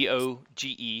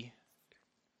DOGE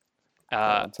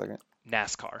 1 second.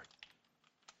 NASCAR.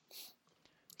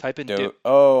 Type in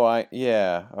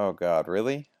Oh God,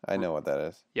 really? I know what that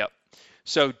is. Yep.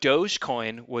 So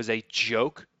Dogecoin was a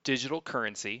joke digital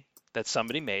currency that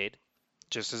somebody made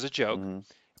just as a joke,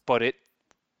 but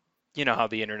you know how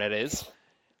the internet is.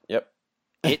 Yep.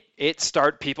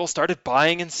 People started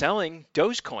buying and selling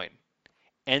Dogecoin.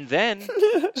 And then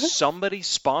somebody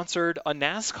sponsored a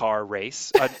NASCAR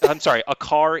race. A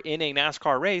car in a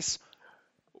NASCAR race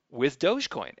with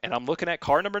Dogecoin. And I'm looking at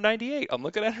car number 98. I'm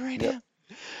looking at it right now.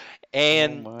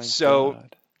 And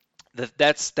God.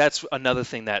 That's another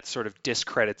thing that sort of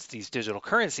discredits these digital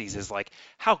currencies is like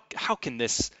how can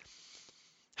this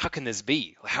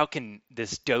be? How can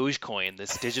this Dogecoin,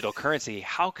 this digital currency,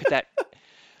 how could that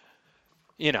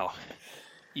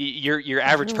your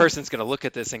average person's going to look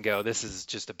at this and go, this is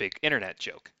just a big internet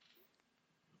joke.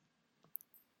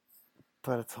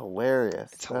 But it's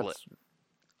hilarious.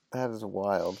 That is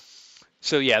wild.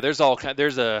 So yeah, there's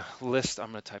a list. I'm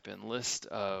gonna type in list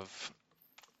of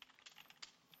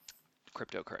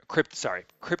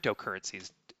cryptocurrencies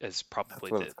is That's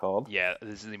probably what it's called. yeah,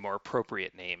 this is the more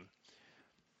appropriate name.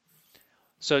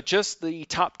 So just the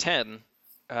top 10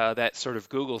 that sort of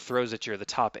Google throws at you are the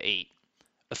top 8: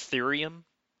 Ethereum,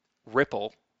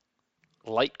 Ripple,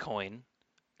 Litecoin,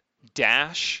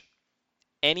 Dash,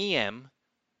 NEM,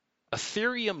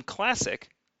 Ethereum Classic,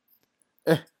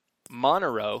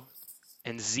 Monero,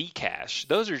 and Zcash.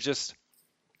 Those are just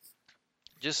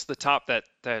the top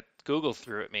that Google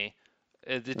threw at me.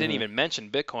 It didn't Hmm. even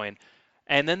mention Bitcoin.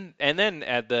 And then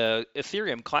at the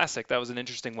Ethereum Classic, that was an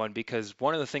interesting one because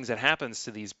one of the things that happens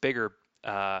to these bigger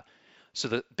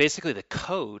basically the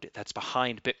code that's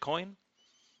behind Bitcoin,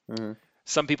 Hmm.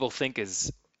 some people think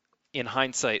is in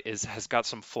hindsight is has got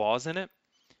some flaws in it.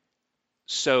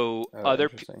 So Oh,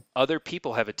 interesting. other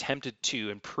people have attempted to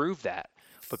improve that.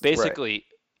 But Right. basically,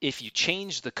 if you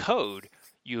change the code,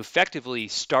 you effectively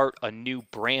start a new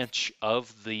branch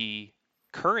of the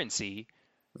currency,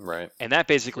 Right. and that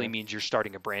basically Sure. means you're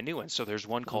starting a brand new one. So there's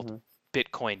one called Hmm.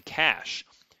 Bitcoin Cash,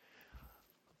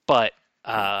 but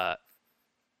uh,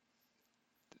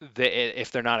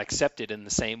 if they're not accepted in the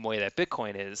same way that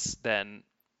Bitcoin is, then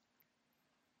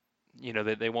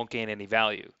they won't gain any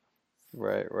value.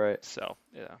 Right. Right. So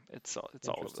yeah, it's all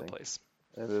over the Interesting. place.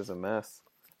 It is a mess.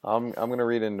 I'm gonna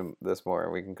read into this more,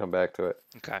 and we can come back to it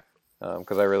Okay.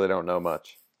 because I really don't know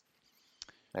much.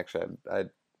 Actually, I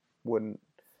wouldn't.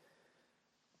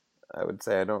 I would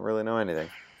say I don't really know anything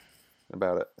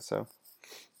about it. So,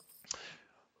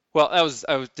 Well,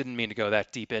 didn't mean to go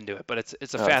that deep into it, but no,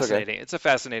 it's okay. it's a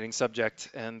fascinating subject,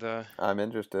 and I'm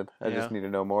interested. I just yeah, need to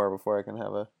know more before I can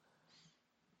have a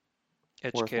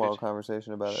worthwhile educated.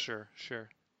 conversation about it. Sure, sure.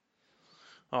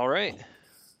 All right.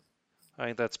 I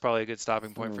think that's probably a good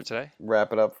stopping point for today.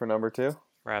 Wrap it up for number two.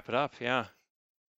 Wrap it up. Yeah.